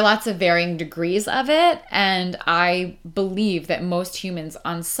varying degrees of it. And I believe that most humans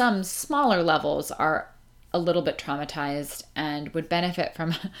on some smaller levels are a little bit traumatized and would benefit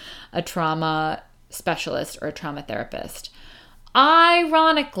from a trauma specialist or a trauma therapist.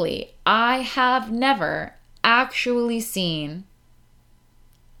 Ironically, I have never actually seen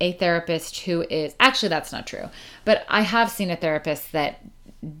a therapist who is, actually that's not true, but I have seen a therapist that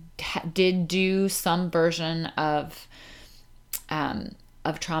did do some version of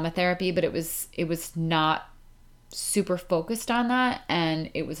trauma therapy, but it was not super focused on that,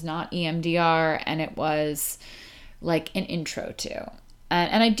 and it was not EMDR, and it was like an intro to.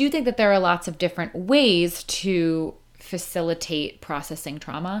 And I do think that there are lots of different ways to facilitate processing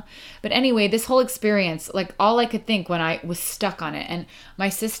trauma. But anyway, this whole experience, like all I could think when I was stuck on it, and my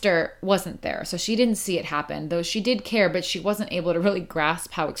sister wasn't there, so she didn't see it happen, though she did care, but she wasn't able to really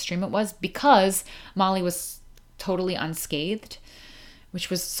grasp how extreme it was because Molly was totally unscathed, which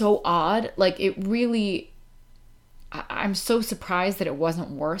was so odd. Like it really, I'm so surprised that it wasn't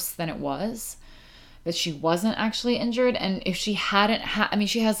worse than it was, that she wasn't actually injured. And if she hadn't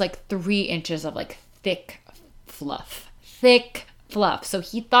she has like 3 inches of like thick fluff. So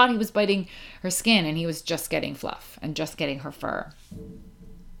he thought he was biting her skin and he was just getting fluff and just getting her fur.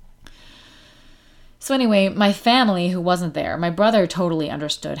 So anyway, my family, who wasn't there, my brother totally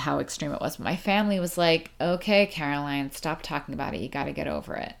understood how extreme it was, but my family was like, okay, Caroline, stop talking about it. You got to get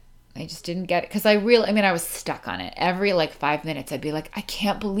over it. I just didn't get it. Because I was stuck on it. Every 5 minutes, I'd be like, I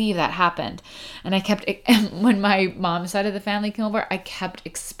can't believe that happened. And when my mom's side of the family came over, I kept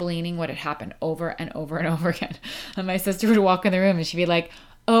explaining what had happened over and over and over again. And my sister would walk in the room and she'd be like,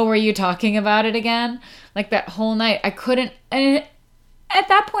 oh, were you talking about it again? Like that whole night, I couldn't. And at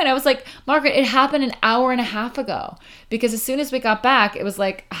that point, I was like, Margaret, it happened an hour and a half ago. Because as soon as we got back, it was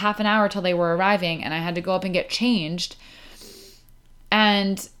like half an hour till they were arriving, and I had to go up and get changed.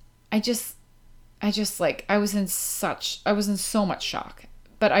 And I was in so much shock.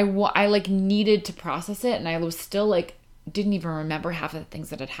 But I needed to process it, and I was still didn't even remember half of the things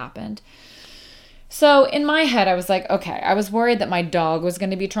that had happened. So in my head, I was like, okay, I was worried that my dog was going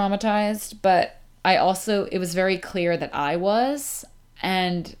to be traumatized, but it was very clear that I was.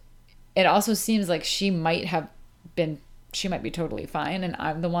 And it also seems like she might be totally fine, and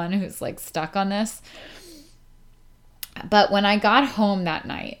I'm the one who's stuck on this. But when I got home that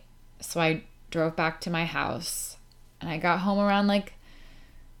night, so I drove back to my house, and I got home around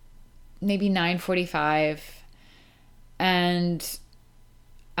maybe 9:45, and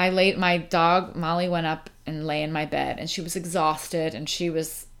my dog Molly went up and lay in my bed, and she was exhausted, and she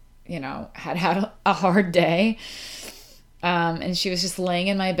was, had a hard day. And she was just laying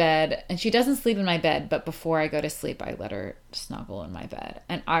in my bed, and she doesn't sleep in my bed, but before I go to sleep, I let her snuggle in my bed.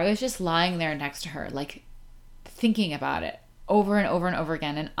 And I was just lying there next to her, thinking about it over and over and over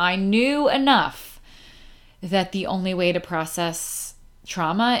again. And I knew enough that the only way to process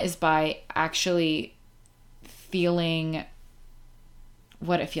trauma is by actually feeling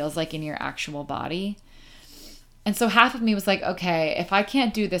what it feels like in your actual body. And so half of me was like, okay, if I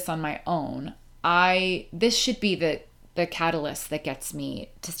can't do this on my own, this should be the catalyst that gets me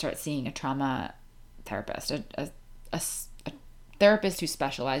to start seeing a trauma therapist, a therapist who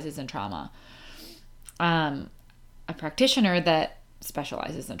specializes in trauma, a practitioner that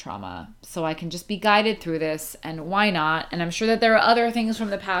specializes in trauma, so I can just be guided through this. And why not? And I'm sure that there are other things from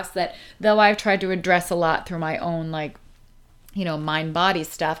the past that, though I've tried to address a lot through my own mind-body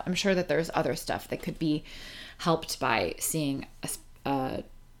stuff, I'm sure that there's other stuff that could be helped by seeing a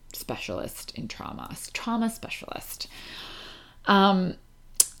specialist in trauma specialist. I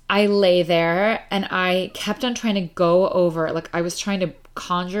I lay there and I kept on trying to go over, like I was trying to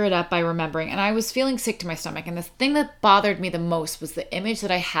conjure it up by remembering, and I was feeling sick to my stomach. And the thing that bothered me the most was the image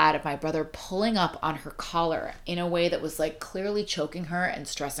that I had of my brother pulling up on her collar in a way that was like clearly choking her and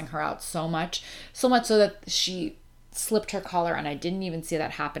stressing her out so much so that she slipped her collar, and I didn't even see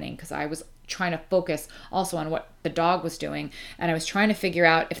that happening because I was trying to focus also on what the dog was doing, and I was trying to figure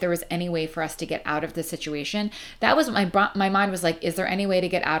out if there was any way for us to get out of the situation. That was my mind was like, is there any way to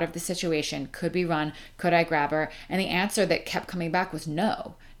get out of the situation? Could we run? Could I grab her? And the answer that kept coming back was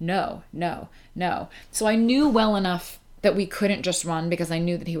no, no, no, no. So I knew well enough that we couldn't just run because I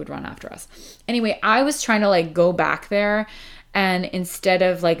knew that he would run after us. Anyway, I was trying to like go back there, and instead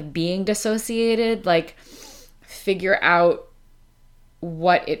of like being dissociated, like figure out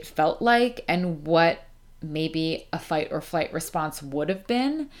what it felt like and what maybe a fight or flight response would have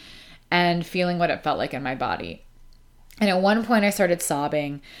been, and feeling what it felt like in my body. And at one point I started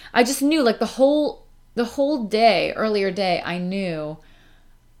sobbing. I just knew, like the whole earlier day, I knew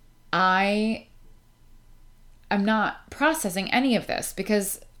I'm not processing any of this,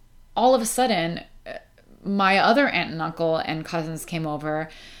 because all of a sudden my other aunt and uncle and cousins came over,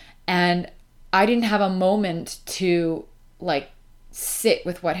 and I didn't have a moment to like sit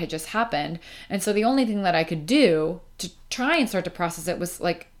with what had just happened. And so the only thing that I could do to try and start to process it was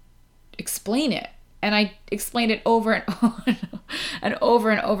like explain it. And I explained it over and over and over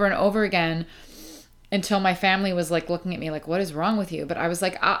and over and over again until my family was like looking at me like, what is wrong with you? But I was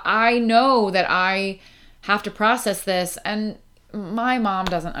like, I know that I have to process this, and my mom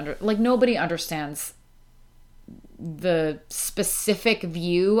doesn't nobody understands the specific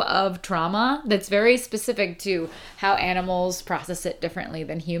view of trauma that's very specific to how animals process it differently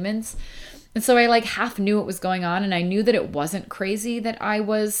than humans. And so I like half knew what was going on, and I knew that it wasn't crazy that I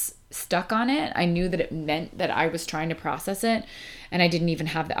was stuck on it. I knew that it meant that I was trying to process it, and I didn't even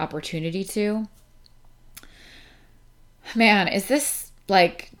have the opportunity to. Man, is this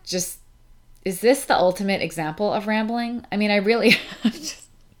the ultimate example of rambling? I mean, I really just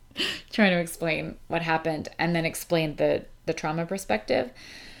trying to explain what happened and then explain the trauma perspective.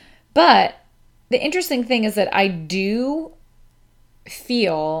 But the interesting thing is that I do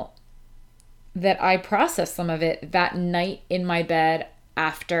feel that I processed some of it that night in my bed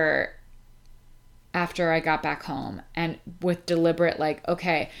after I got back home, and with deliberate like,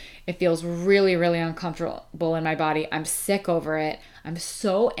 okay, it feels really, really uncomfortable in my body. I'm sick over it. I'm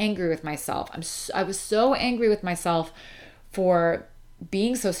so angry with myself. I was so angry with myself for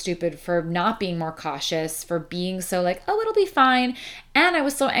being so stupid, for not being more cautious, for being so like, oh, it'll be fine. And I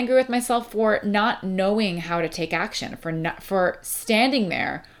was so angry with myself for not knowing how to take action, for standing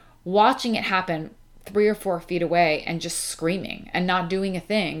there, watching it happen 3 or 4 feet away and just screaming and not doing a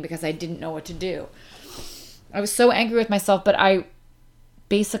thing because I didn't know what to do. I was so angry with myself, but I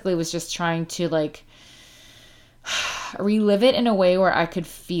basically was just trying to like relive it in a way where I could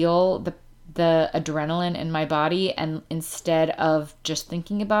feel the adrenaline in my body, and instead of just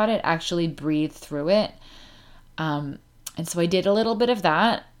thinking about it, actually breathe through it. And so I did a little bit of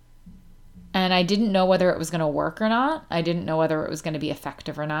that, and I didn't know whether it was going to work or not. I didn't know whether it was going to be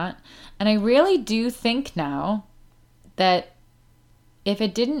effective or not. And I really do think now that if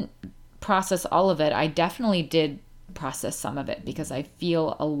it didn't process all of it, I definitely did process some of it, because I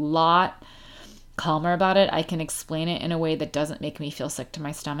feel a lot calmer about it. I can explain it in a way that doesn't make me feel sick to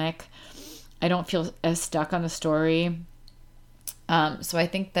my stomach. I don't feel as stuck on the story. So I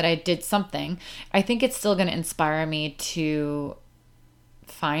think that I did something. I think it's still going to inspire me to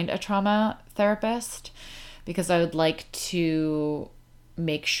find a trauma therapist, because I would like to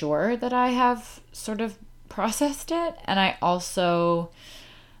make sure that I have sort of processed it. And I also,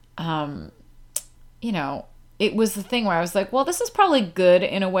 it was the thing where I was like, well, this is probably good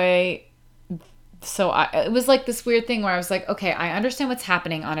in a way. So it was like this weird thing where I was like, okay, I understand what's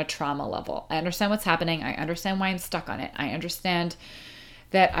happening on a trauma level. I understand what's happening. I understand why I'm stuck on it. I understand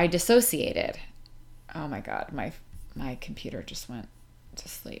that I dissociated. Oh my God, my computer just went to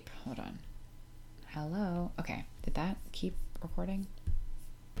sleep. Hold on. Hello. Okay, did that keep recording?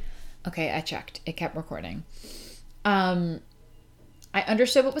 Okay, I checked. It kept recording. I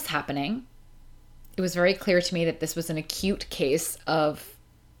understood what was happening. It was very clear to me that this was an acute case of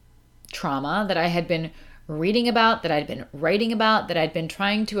trauma that I had been reading about, that I'd been writing about, that I'd been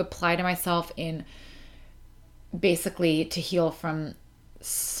trying to apply to myself in basically to heal from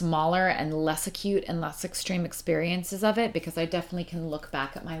smaller and less acute and less extreme experiences of it, because I definitely can look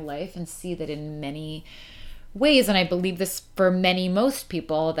back at my life and see that in many ways, and I believe this for most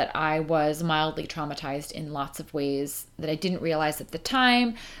people, that I was mildly traumatized in lots of ways that I didn't realize at the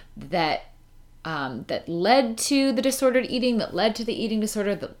time, that that led to the disordered eating, that led to the eating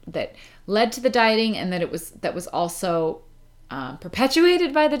disorder, that led to the dieting, and that was also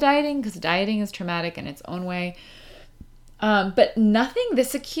perpetuated by the dieting, because dieting is traumatic in its own way. But nothing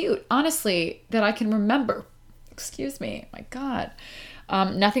this acute, honestly, that I can remember. Excuse me, my God.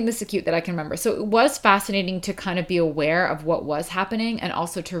 Nothing this acute that I can remember. So it was fascinating to kind of be aware of what was happening, and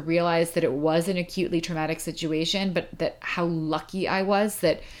also to realize that it was an acutely traumatic situation, but that how lucky I was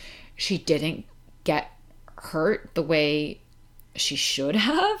that she didn't get hurt the way she should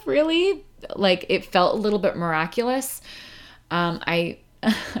have, really. Like, it felt a little bit miraculous. I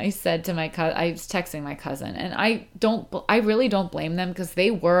said to my cousin, I was texting my cousin, and I really don't blame them, because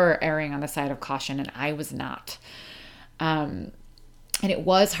they were erring on the side of caution and I was not. And it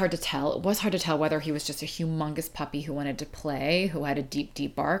was hard to tell. It was hard to tell whether he was just a humongous puppy who wanted to play, who had a deep,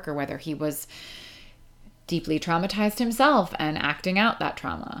 deep bark, or whether he was deeply traumatized himself and acting out that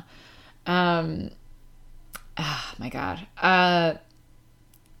trauma. Oh my God.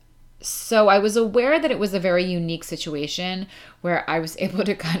 So I was aware that it was a very unique situation where I was able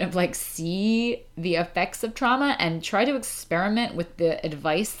to kind of like see the effects of trauma and try to experiment with the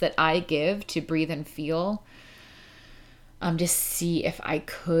advice that I give to breathe and feel, to see if I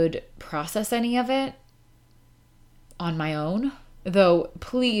could process any of it on my own. Though,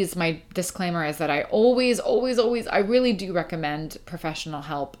 please, my disclaimer is that I always, I really do recommend professional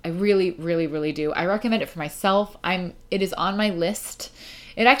help. I really, really, really do. I recommend it for myself. It is on my list.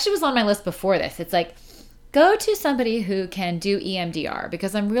 It actually was on my list before this. It's like, go to somebody who can do EMDR,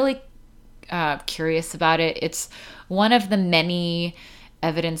 because I'm really curious about it. It's one of the many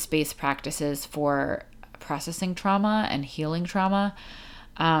evidence-based practices for processing trauma and healing trauma.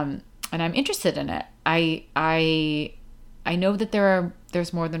 And I'm interested in it. I know that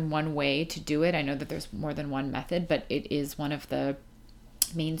there's more than one way to do it. I know that there's more than one method, but it is one of the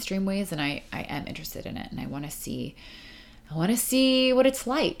mainstream ways, and I am interested in it, and I want to see what it's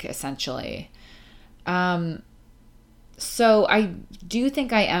like, essentially. So I do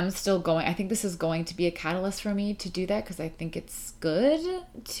think I am still going. I think this is going to be a catalyst for me to do that, because I think it's good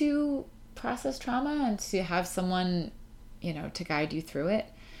to process trauma and to have someone, to guide you through it.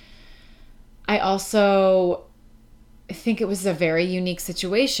 I also think it was a very unique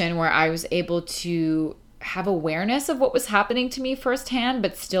situation where I was able to have awareness of what was happening to me firsthand,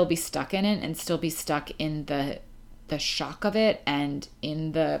 but still be stuck in it, and still be stuck in the shock of it, and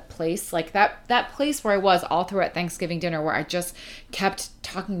in the place, like that place where I was all throughout Thanksgiving dinner, where I just kept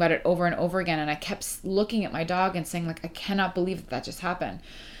talking about it over and over again, and I kept looking at my dog and saying, like, I cannot believe that just happened.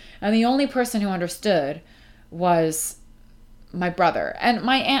 And the only person who understood was my brother, and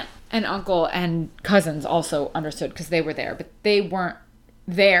my aunt and uncle and cousins also understood, because they were there, but they weren't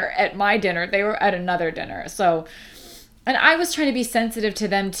there at my dinner. They were at another dinner. So, and I was trying to be sensitive to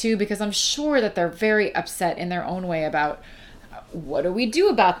them too, because I'm sure that they're very upset in their own way about, what do we do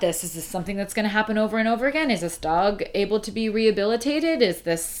about this? Is this something that's going to happen over and over again? Is this dog able to be rehabilitated? Is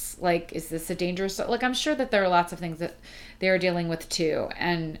this a dangerous, like, I'm sure that there are lots of things that they're dealing with too.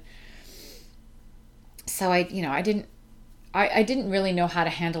 And so I didn't really know how to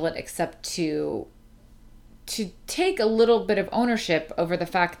handle it, except to take a little bit of ownership over the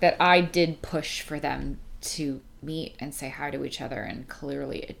fact that I did push for them to meet and say hi to each other, and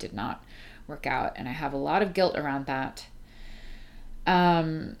clearly it did not work out, and I have a lot of guilt around that.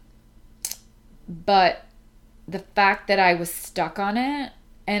 But the fact that I was stuck on it,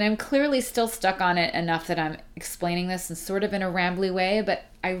 and I'm clearly still stuck on it enough that I'm explaining this in sort of in a rambly way, but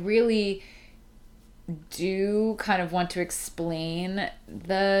I really do kind of want to explain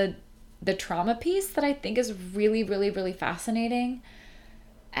the trauma piece that I think is really, really, really fascinating,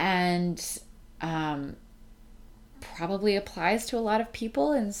 and probably applies to a lot of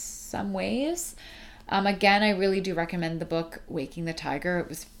people in some ways. Again, I really do recommend the book Waking the Tiger. It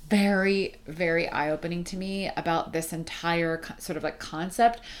was very, very eye-opening to me about this entire sort of like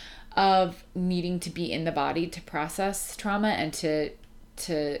concept of needing to be in the body to process trauma, and to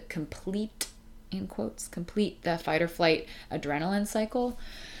complete, in quotes, complete the fight or flight adrenaline cycle.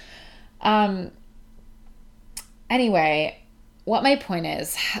 Anyway, what my point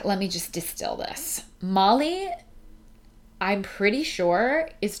is, let me just distill this. Molly, I'm pretty sure,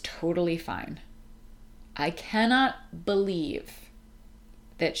 is totally fine. I cannot believe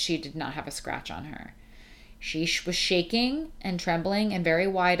that she did not have a scratch on her. She was shaking and trembling and very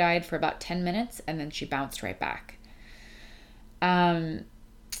wide-eyed for about 10 minutes, and then she bounced right back.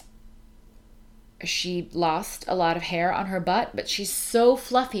 She lost a lot of hair on her butt, but she's so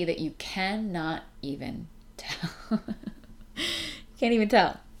fluffy that you cannot even tell. You can't even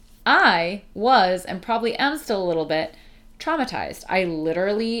tell. I was, and probably am still a little bit, traumatized. I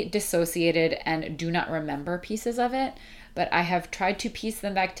literally dissociated and do not remember pieces of it, but I have tried to piece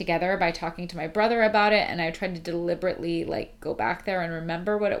them back together by talking to my brother about it, and I tried to deliberately like go back there and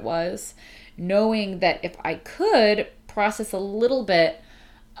remember what it was, knowing that if I could process a little bit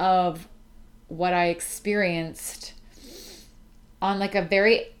of what I experienced on like a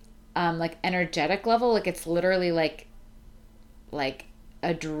very like energetic level, like it's literally like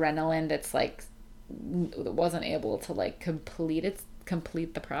adrenaline that's like wasn't able to like complete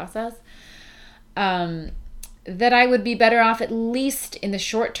the process, that I would be better off at least in the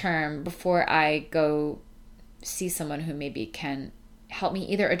short term before I go see someone who maybe can help me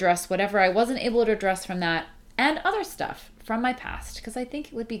either address whatever I wasn't able to address from that and other stuff from my past, because I think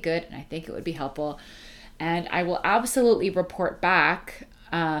it would be good and I think it would be helpful. And I will absolutely report back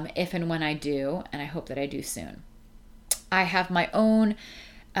if and when I do, and I hope that I do soon. I have my own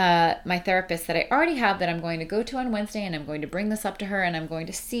my therapist that I already have that I'm going to go to on Wednesday, and I'm going to bring this up to her, and I'm going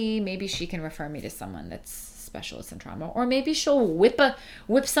to see maybe she can refer me to someone that's specialist in trauma, or maybe she'll whip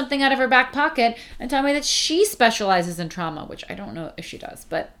something out of her back pocket and tell me that she specializes in trauma, which I don't know if she does,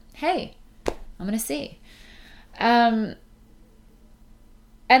 but hey, I'm going to see. And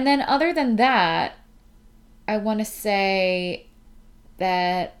then other than that, I want to say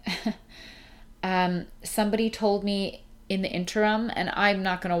that somebody told me in the interim, and I'm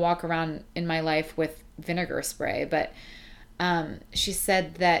not going to walk around in my life with vinegar spray, but she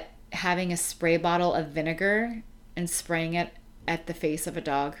said that having a spray bottle of vinegar and spraying it at the face of a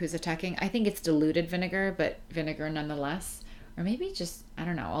dog who's attacking, I think it's diluted vinegar, but vinegar nonetheless, or maybe just, I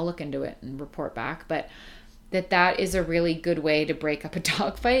don't know, I'll look into it and report back, but that is a really good way to break up a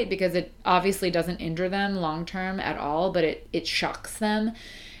dog fight, because it obviously doesn't injure them long term at all, but it shocks them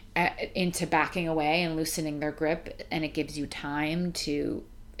into backing away and loosening their grip, and it gives you time to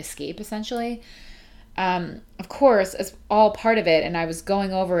escape essentially. Of course, as all part of it, and I was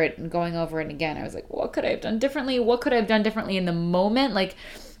going over it and again, I was like, what could I have done differently? What could I have done differently in the moment? Like,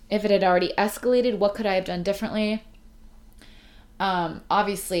 if it had already escalated, what could I have done differently?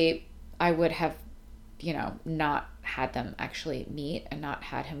 Obviously, I would have, not had them actually meet and not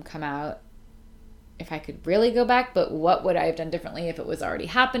had him come out if I could really go back, but what would I have done differently if it was already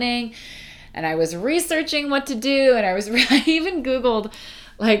happening? And I was researching what to do, and I even Googled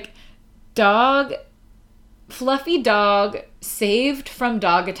like fluffy dog saved from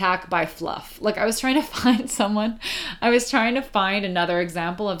dog attack by Fluff. Like, I was trying to find another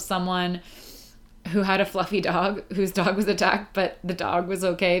example of someone who had a fluffy dog whose dog was attacked, but the dog was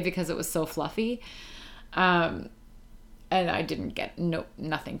okay because it was so fluffy. And I didn't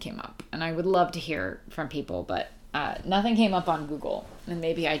nothing came up. And I would love to hear from people, but nothing came up on Google. And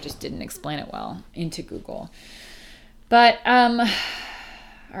maybe I just didn't explain it well into Google. But, all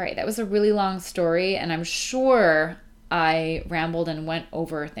right, that was a really long story. And I'm sure I rambled and went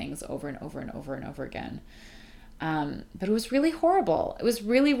over things over and over and over and over again. But it was really horrible. It was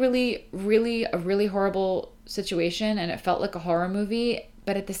really, really, really a really horrible situation. And it felt like a horror movie.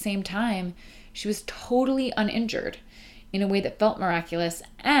 But at the same time, she was totally uninjured in a way that felt miraculous.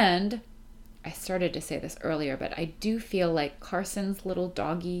 And I started to say this earlier, but I do feel like Carson's little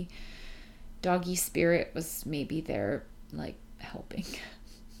doggy spirit was maybe there, like, helping.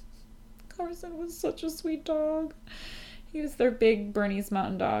 Carson was such a sweet dog. He was their big Bernese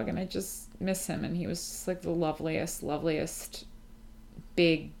Mountain Dog, and I just miss him. And he was just like the loveliest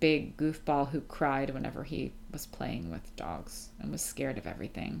big goofball who cried whenever he was playing with dogs and was scared of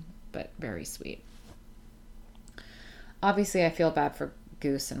everything, but very sweet. Obviously, I feel bad for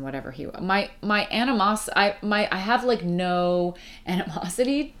Goose and whatever I have like no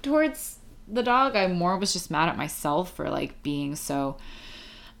animosity towards the dog. I more was just mad at myself for like being so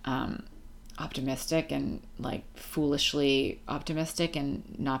optimistic and like foolishly optimistic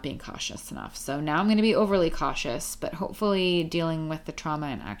and not being cautious enough. So now I'm going to be overly cautious, but hopefully dealing with the trauma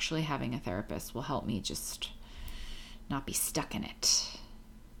and actually having a therapist will help me just not be stuck in it.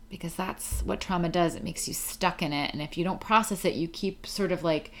 Because that's what trauma does. It makes you stuck in it. And if you don't process it, you keep sort of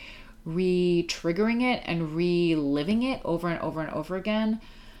like re-triggering it and reliving it over and over and over again.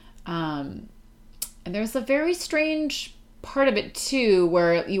 And there's a very strange part of it too,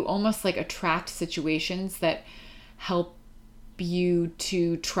 where you almost like attract situations that help you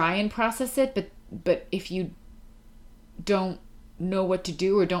to try and process it. But if you don't know what to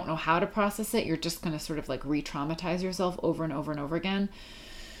do or don't know how to process it, you're just going to sort of like re-traumatize yourself over and over and over again.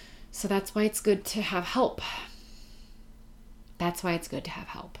 So that's why it's good to have help. I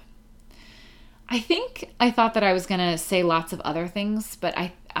thought that I was going to say lots of other things, but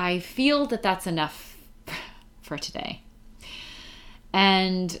I feel that that's enough for today.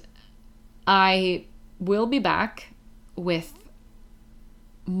 And I will be back with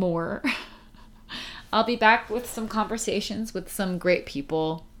more. I'll be back with some conversations with some great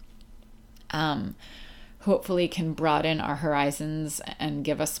people. Hopefully can broaden our horizons and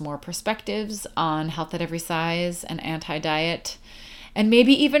give us more perspectives on health at every size and anti-diet and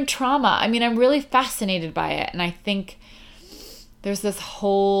maybe even trauma. I mean, I'm really fascinated by it. And I think there's this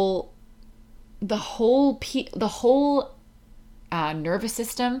whole nervous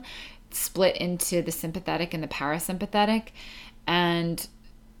system split into the sympathetic and the parasympathetic, and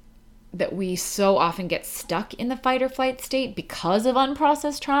that we so often get stuck in the fight or flight state because of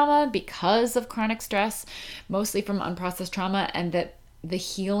unprocessed trauma, because of chronic stress, mostly from unprocessed trauma, and that the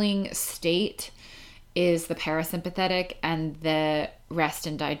healing state is the parasympathetic and the rest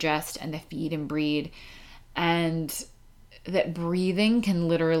and digest and the feed and breathe, and that breathing can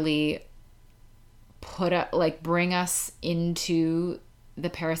literally bring us into the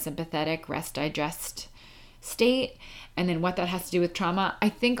parasympathetic rest digest state, and then what that has to do with trauma. I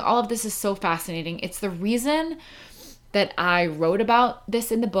think all of this is so fascinating. It's the reason that I wrote about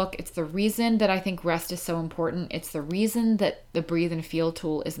this in the book. It's the reason that I think rest is so important. It's the reason that the breathe and feel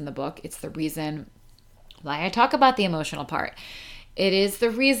tool is in the book. It's the reason why I talk about the emotional part. It is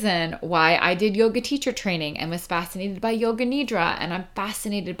the reason why I did yoga teacher training and was fascinated by yoga nidra, and I'm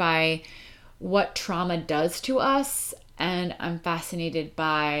fascinated by what trauma does to us, and I'm fascinated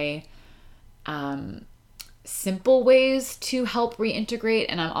by simple ways to help reintegrate.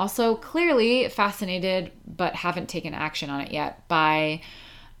 And I'm also clearly fascinated, but haven't taken action on it yet, by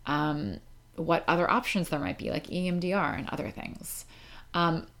what other options there might be, like EMDR and other things.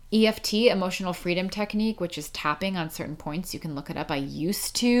 EFT, emotional freedom technique, which is tapping on certain points. You can look it up. I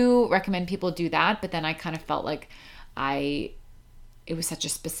used to recommend people do that, but then I kind of felt like it was such a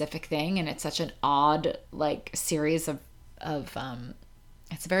specific thing, and it's such an odd series of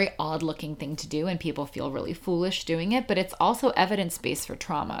it's a very odd looking thing to do, and people feel really foolish doing it, but it's also evidence-based for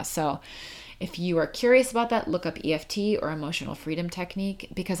trauma. So if you are curious about that, look up EFT or emotional freedom technique,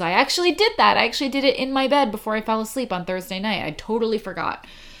 because I actually did that. I actually did it in my bed before I fell asleep on Thursday night. I totally forgot.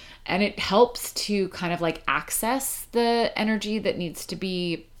 And it helps to kind of access the energy that needs to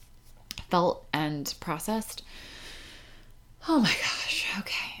be felt and processed. Oh my gosh.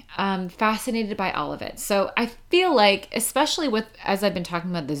 Okay. I'm fascinated by all of it. So I feel like, especially as I've been talking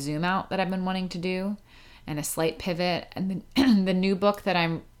about the zoom out that I've been wanting to do, and a slight pivot, and the new book that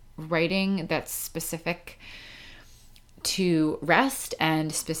I'm writing that's specific to rest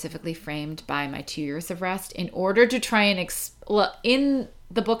and specifically framed by my 2 years of rest, in order to try and in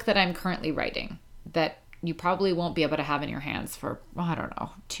the book that I'm currently writing, that you probably won't be able to have in your hands for, I don't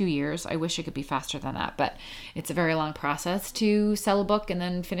know, 2 years. I wish it could be faster than that, but it's a very long process to sell a book and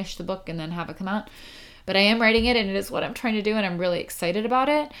then finish the book and then have it come out. But I am writing it, and it is what I'm trying to do, and I'm really excited about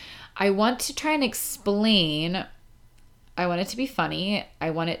it. I want to try and explain. I want it to be funny. I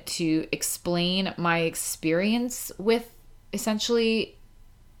want it to explain my experience with essentially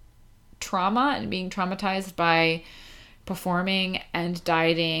trauma and being traumatized by performing and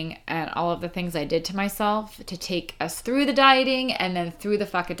dieting and all of the things I did to myself, to take us through the dieting and then through the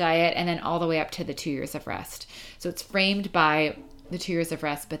fuck diet and then all the way up to the 2 years of rest. So it's framed by the 2 years of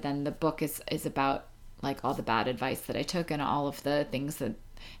rest, but then the book is about all the bad advice that I took and all of the things that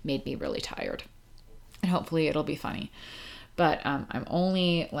made me really tired. And hopefully it'll be funny. But I'm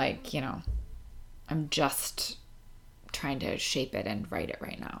only I'm just trying to shape it and write it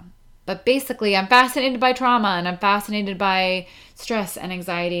right now. But basically, I'm fascinated by trauma, and I'm fascinated by stress and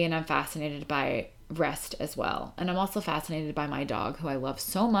anxiety, and I'm fascinated by rest as well. And I'm also fascinated by my dog, who I love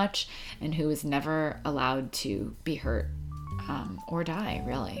so much and who is never allowed to be hurt or die,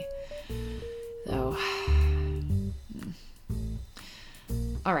 really. So,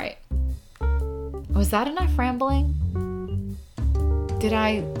 all right. Was that enough rambling? Did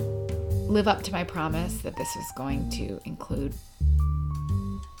I live up to my promise that this was going to include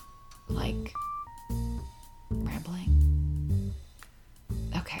rambling?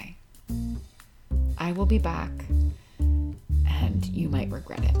 Okay. I will be back, and you might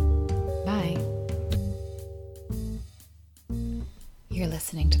regret it. Bye. You're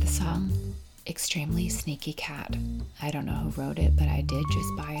listening to the song Extremely Sneaky Cat. I don't know who wrote it, but I did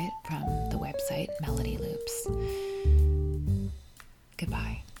just buy it from the website Melody Loops.